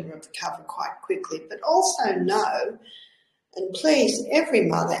it can recover quite quickly. But also know, and please, every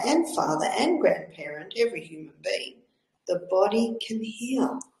mother and father and grandparent, every human being, the body can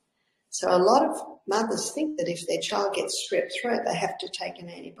heal. So a lot of mothers think that if their child gets strep throat, they have to take an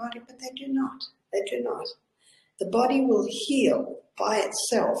antibiotic, but they do not. They do not. The body will heal by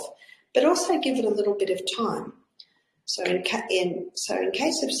itself, but also give it a little bit of time. So in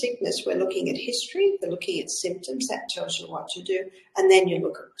case of sickness, we're looking at history, we're looking at symptoms, that tells you what to do, and then you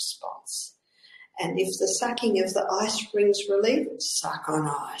look at response. And if the sucking of the ice brings relief, suck on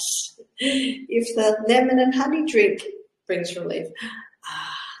ice. If the lemon and honey drink brings relief,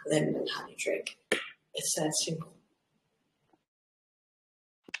 lemon and honey drink. It's that simple.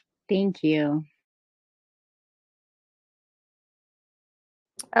 Thank you.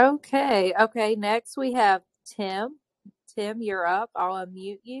 Okay. Next we have Tim. Tim, you're up. I'll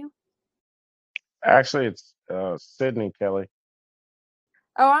unmute you. Actually, it's Sydney, Kelly.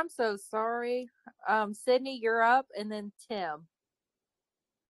 Oh, I'm so sorry. Sydney, you're up, and then Tim.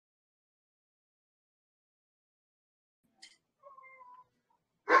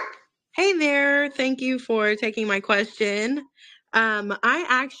 Hey there. Thank you for taking my question. I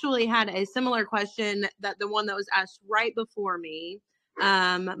actually had a similar question that the one that was asked right before me.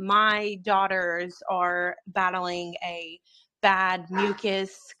 My daughters are battling a bad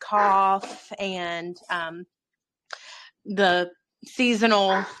mucus cough and the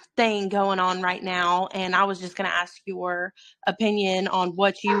seasonal thing going on right now. And I was just going to ask your opinion on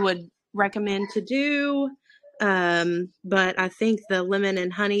what you would recommend to do. But I think the lemon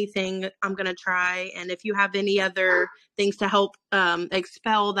and honey thing I'm going to try. And if you have any other things to help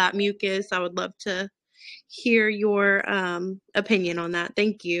expel that mucus, I would love to hear your opinion on that.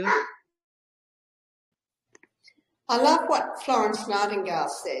 Thank you. I love what Florence Nightingale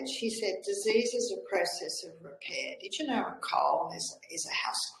said. She said, disease is a process of repair. Did you know a cold is a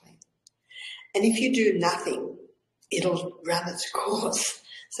house clean? And if you do nothing, it'll run its course.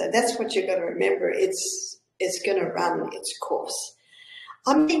 So that's what you've got to remember. It's going to run its course.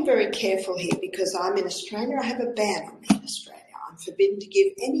 I'm being very careful here because I'm in Australia. I have a ban on me in Australia. I'm forbidden to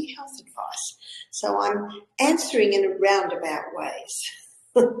give any health advice. So I'm answering in a roundabout ways.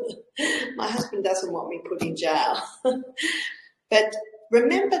 My husband doesn't want me put in jail. But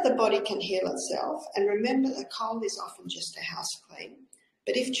remember, the body can heal itself, and remember the cold is often just a house clean.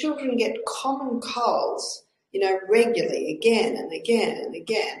 But if children get common colds, regularly, again and again and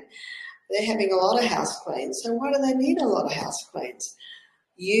again, they're having a lot of house cleans. So why do they need a lot of house cleans?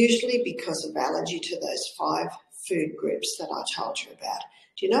 Usually because of allergy to those 5 food groups that I told you about.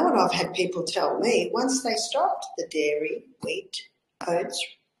 Do you know what I've had people tell me? Once they stopped the dairy, wheat, oats,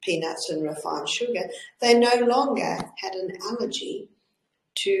 peanuts and refined sugar, they no longer had an allergy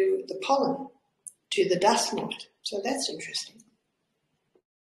to the pollen, to the dust mite. So that's interesting.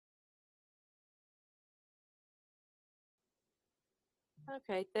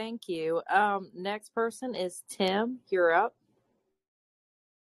 Okay, thank you. Next person is Tim. You're up.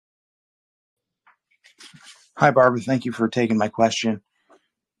 Hi, Barbara. Thank you for taking my question.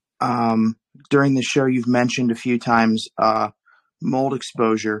 During the show, you've mentioned a few times mold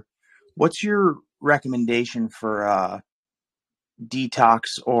exposure. What's your recommendation for detox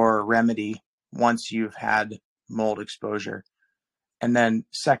or remedy once you've had mold exposure? And then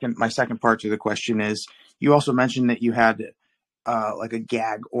my second part to the question is, you also mentioned that you had like a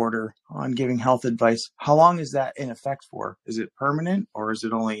gag order on giving health advice. How long is that in effect for? Is it permanent, or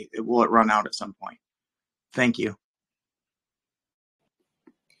will it run out at some point? Thank you.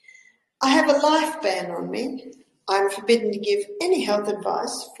 I have a life ban on me. I'm forbidden to give any health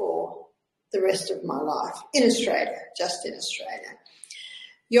advice for the rest of my life in Australia, just in Australia.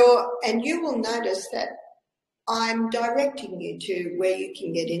 You will notice that I'm directing you to where you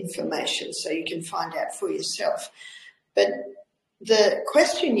can get information so you can find out for yourself. But the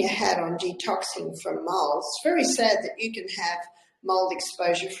question you had on detoxing from mold, it's very sad that you can have mold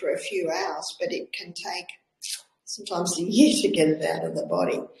exposure for a few hours, but it can take sometimes a year to get it out of the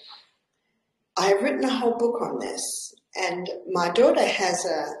body. I have written a whole book on this, and my daughter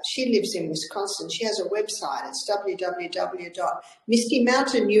she lives in Wisconsin. She has a website. It's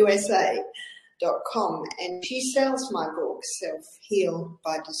www.mistymountainusa.com, and she sells my book, Self-Heal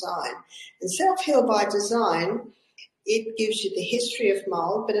by Design. And Self-Heal by Design, it gives you the history of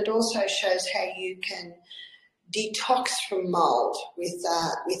mold, but it also shows how you can detox from mold with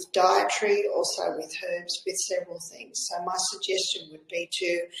dietary, also with herbs, with several things. So my suggestion would be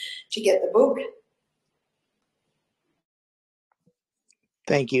to get the book.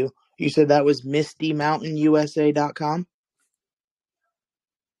 Thank you. You said that was MistyMountainUSA.com?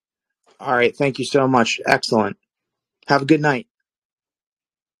 All right. Thank you so much. Excellent. Have a good night.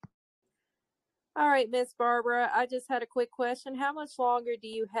 All right, Miss Barbara, I just had a quick question. How much longer do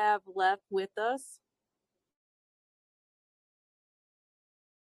you have left with us?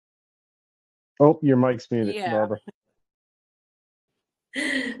 Oh, your mic's muted, Yeah. Barbara.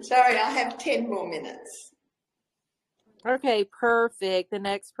 Sorry, I have 10 more minutes. Okay, perfect. The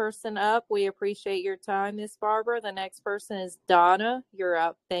next person up, we appreciate your time, Miss Barbara. The next person is Donna. You're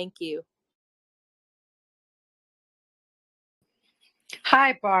up. Thank you.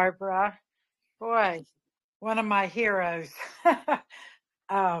 Hi, Barbara. Boy, one of my heroes.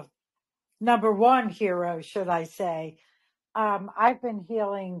 Number one hero, should I say. I've been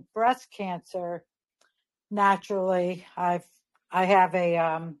healing breast cancer naturally. I have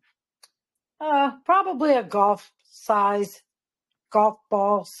a probably a golf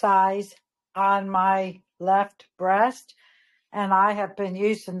ball size on my left breast, and I have been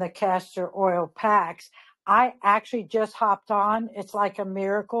using the castor oil packs. I actually just hopped on. It's like a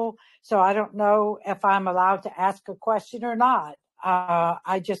miracle. So I don't know if I'm allowed to ask a question or not.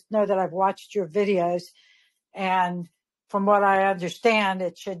 I just know that I've watched your videos, and from what I understand,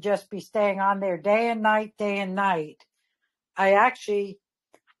 it should just be staying on there day and night, day and night. I actually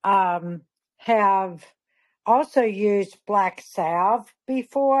have also used black salve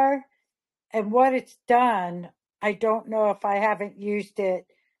before, and what it's done, I don't know if I haven't used it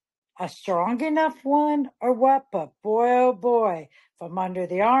a strong enough one or what, but boy, oh boy, from under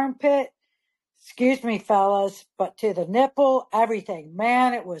the armpit, excuse me, fellas, but to the nipple, everything,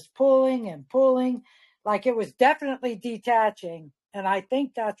 man, it was pulling and pulling, like it was definitely detaching. And I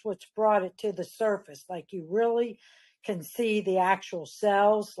think that's what's brought it to the surface. Like you really can see the actual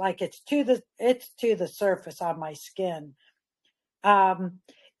cells, like it's to the surface on my skin.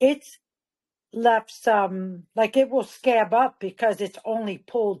 It's left some, like it will scab up because it's only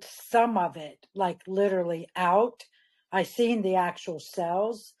pulled some of it, like literally out. I seen the actual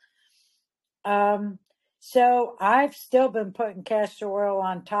cells. So I've still been putting castor oil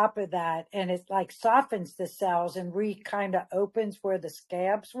on top of that, and it like softens the cells and kind of opens where the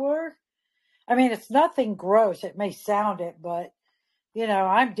scabs were. I mean, it's nothing gross. It may sound it, but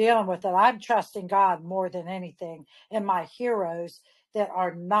I'm dealing with it. I'm trusting God more than anything, and my heroes that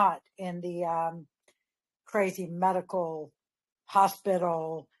are not in the crazy medical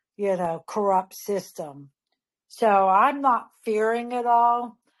hospital, corrupt system. So I'm not fearing it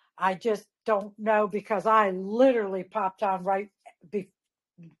all. I just don't know because I literally popped on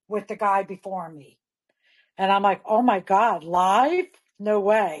with the guy before me. And I'm like, oh my God, live? No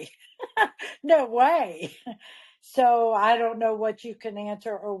way. No way. So I don't know what you can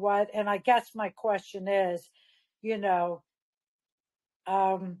answer or what. And I guess my question is, you know,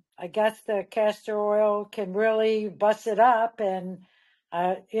 I guess the castor oil can really bust it up, and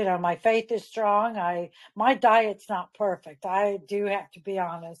my faith is strong. My diet's not perfect. I do have to be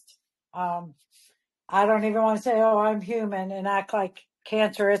honest. I don't even want to say, "Oh, I'm human," and act like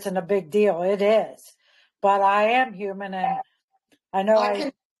cancer isn't a big deal. It is, but I am human, and I know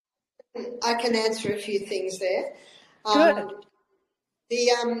I can answer a few things there. good.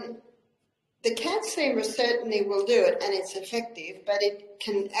 The cancer certainly will do it, and it's effective, but it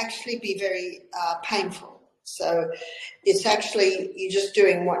can actually be very painful. So it's actually, you're just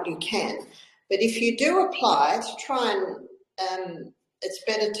doing what you can. But if you do apply it, try and it's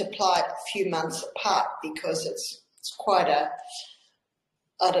better to apply it a few months apart because it's quite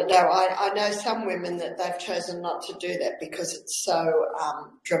I don't know. I know some women that they've chosen not to do that because it's so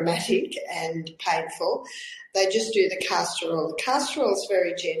dramatic and painful. They just do the castor oil. The castor oil is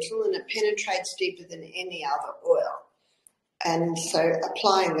very gentle and it penetrates deeper than any other oil. And so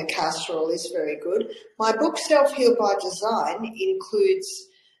applying the castor oil is very good. My book, Self Heal by Design, includes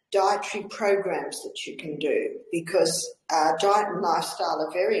dietary programs that you can do because diet and lifestyle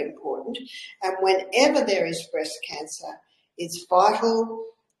are very important. And whenever there is breast cancer, it's vital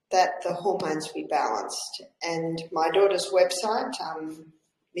that the hormones be balanced. And my daughter's website,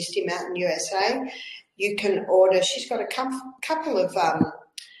 Misty Mountain USA, you can order, she's got a couple of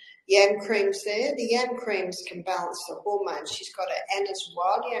yam creams there. The yam creams can balance the hormones. She's got an Anna's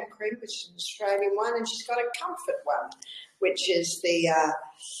Wild Yam Cream, which is an Australian one, and she's got a Comfort one, which is the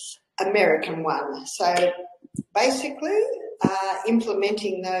American one. So basically,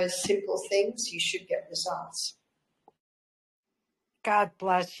 implementing those simple things, you should get results. God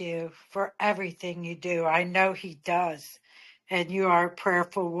bless you for everything you do. I know He does. And you are a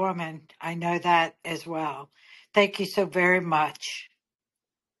prayerful woman. I know that as well. Thank you so very much.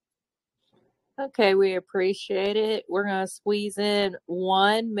 Okay, we appreciate it. We're going to squeeze in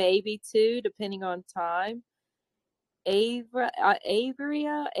one, maybe two, depending on time. Avra, I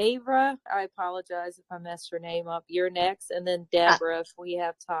apologize if I messed your name up. You're next, and then Deborah, if we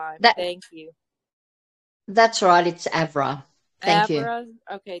have time. Thank you. That's right. It's Avra. Thank Avra? you.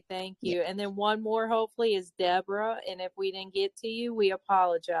 Okay, thank you. And then one more, hopefully, is Deborah. And if we didn't get to you, we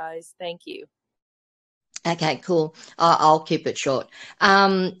apologize. Thank you. Okay, cool. I'll keep it short.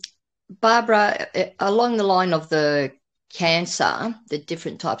 Barbara, along the line of the cancer, the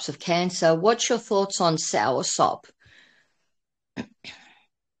different types of cancer, what's your thoughts on soursop?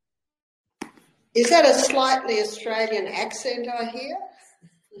 Is that a slightly Australian accent I hear?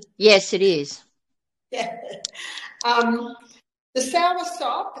 Yes, it is. Yeah. The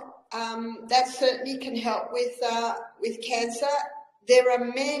soursop, that certainly can help with cancer. There are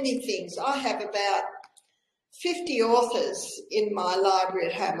many things. I have about 50 authors in my library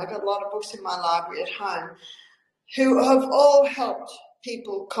at home. I've got a lot of books in my library at home who have all helped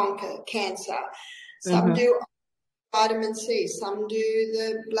people conquer cancer. Some do vitamin C, some do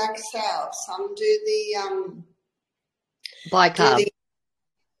the black salve, some do the Bicarb.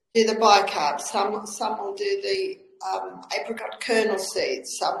 do the bicarb, some will do the apricot kernel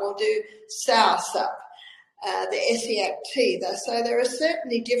seeds, some will do soursop, the Essiac tea. So there are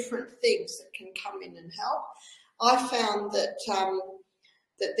certainly different things that can come in and help. I found that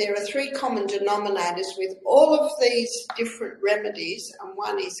that there are three common denominators with all of these different remedies, and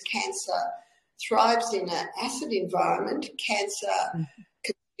one is cancer thrives in an acid environment. Cancer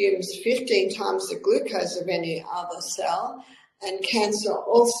consumes 15 times the glucose of any other cell, and cancer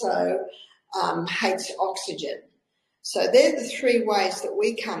also hates oxygen. So they're the three ways that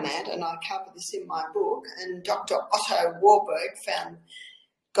we come at, and I cover this in my book. And Dr. Otto Warburg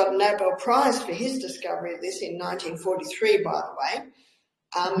got a Nobel Prize for his discovery of this in 1943, by the way.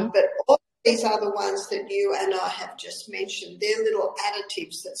 But all these other ones that you and I have just mentioned, they're little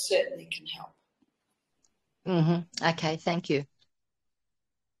additives that certainly can help. Okay, thank you.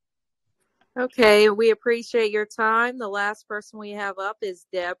 Okay, we appreciate your time. The last person we have up is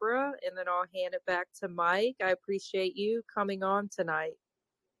Deborah, and then I'll hand it back to Mike. I appreciate you coming on tonight.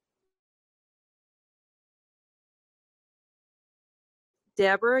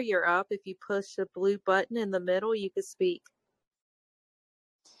 Deborah, you're up. If you push the blue button in the middle, you can speak.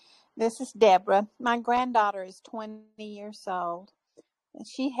 This is Deborah. My granddaughter is 20 years old, and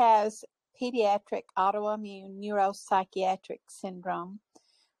she has pediatric autoimmune neuropsychiatric syndrome,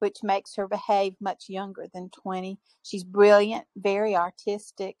 which makes her behave much younger than 20. She's brilliant, very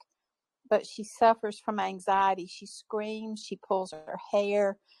artistic, but she suffers from anxiety. She screams, she pulls her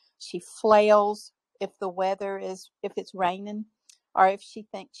hair, she flails if it's raining, or if she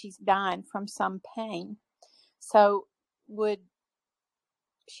thinks she's dying from some pain. So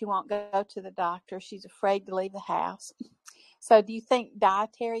she won't go to the doctor. She's afraid to leave the house. So do you think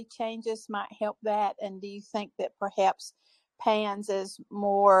dietary changes might help that? And do you think that perhaps PANS is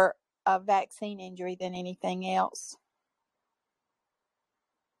more a vaccine injury than anything else?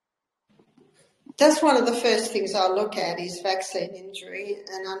 That's one of the first things I look at is vaccine injury.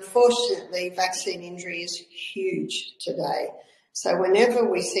 And unfortunately, vaccine injury is huge today. So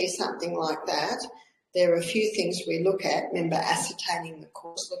whenever we see something like that, there are a few things we look at. Remember, ascertaining the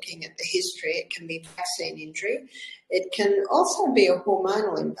cause, looking at the history. It can be vaccine injury. It can also be a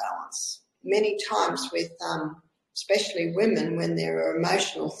hormonal imbalance. Many times with especially women, when there are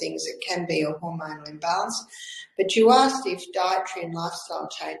emotional things, it can be a hormonal imbalance. But you asked if dietary and lifestyle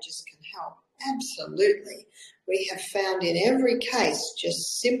changes can help. Absolutely. We have found in every case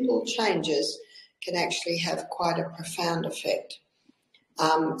just simple changes can actually have quite a profound effect.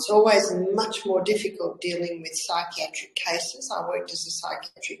 It's always much more difficult dealing with psychiatric cases. I worked as a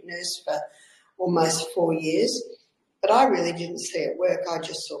psychiatric nurse for almost 4 years, but I really didn't see it work. I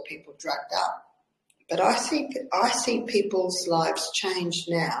just saw people drugged up. But I see people's lives change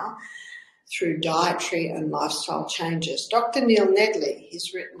now through dietary and lifestyle changes. Dr. Neil Nedley,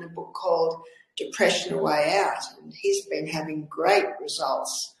 he's written a book called Depression: A Way Out, and he's been having great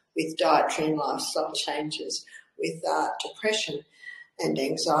results with dietary and lifestyle changes with depression and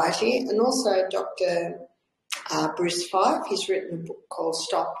anxiety. And also Dr. Bruce Fife, he's written a book called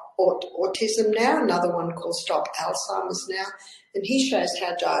Stop Autism Now, another one called Stop Alzheimer's Now, and he shows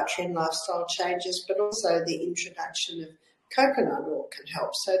how dietary and lifestyle changes, but also the introduction of coconut oil can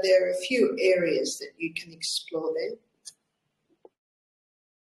help. So there are a few areas that you can explore there.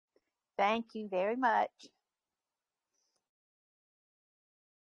 Thank you very much.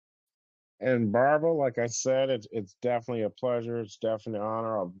 And Barbara, like I said, it's definitely a pleasure. It's definitely an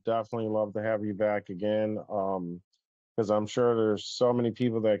honor. I'll definitely love to have you back again, because I'm sure there's so many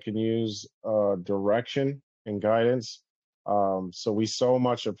people that can use direction and guidance. So we so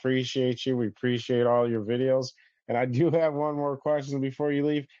much appreciate you. We appreciate all your videos. And I do have one more question before you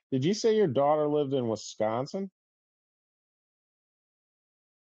leave. Did you say your daughter lived in Wisconsin?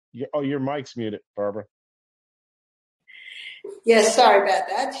 Your mic's muted, Barbara. Yes, sorry about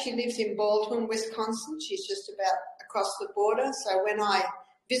that. She lives in Baldwin, Wisconsin. She's just about across the border. So when I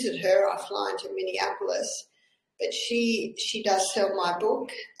visit her, I fly into Minneapolis. But she does sell my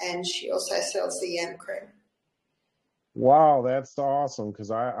book, and she also sells the yam cream. Wow, that's awesome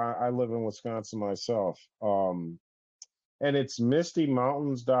because I live in Wisconsin myself. And it's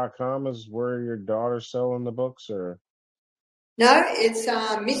mistymountains.com is where your daughter's selling the books, or? No, it's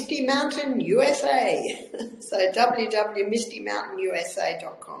Misty Mountain USA. So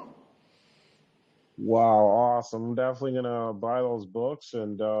www.mistymountainusa.com. Wow, awesome. I'm definitely gonna buy those books,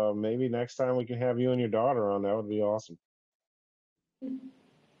 and maybe next time we can have you and your daughter on. That would be awesome.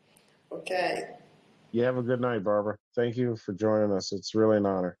 Okay. You have a good night, Barbara. Thank you for joining us. It's really an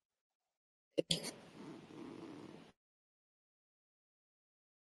honor.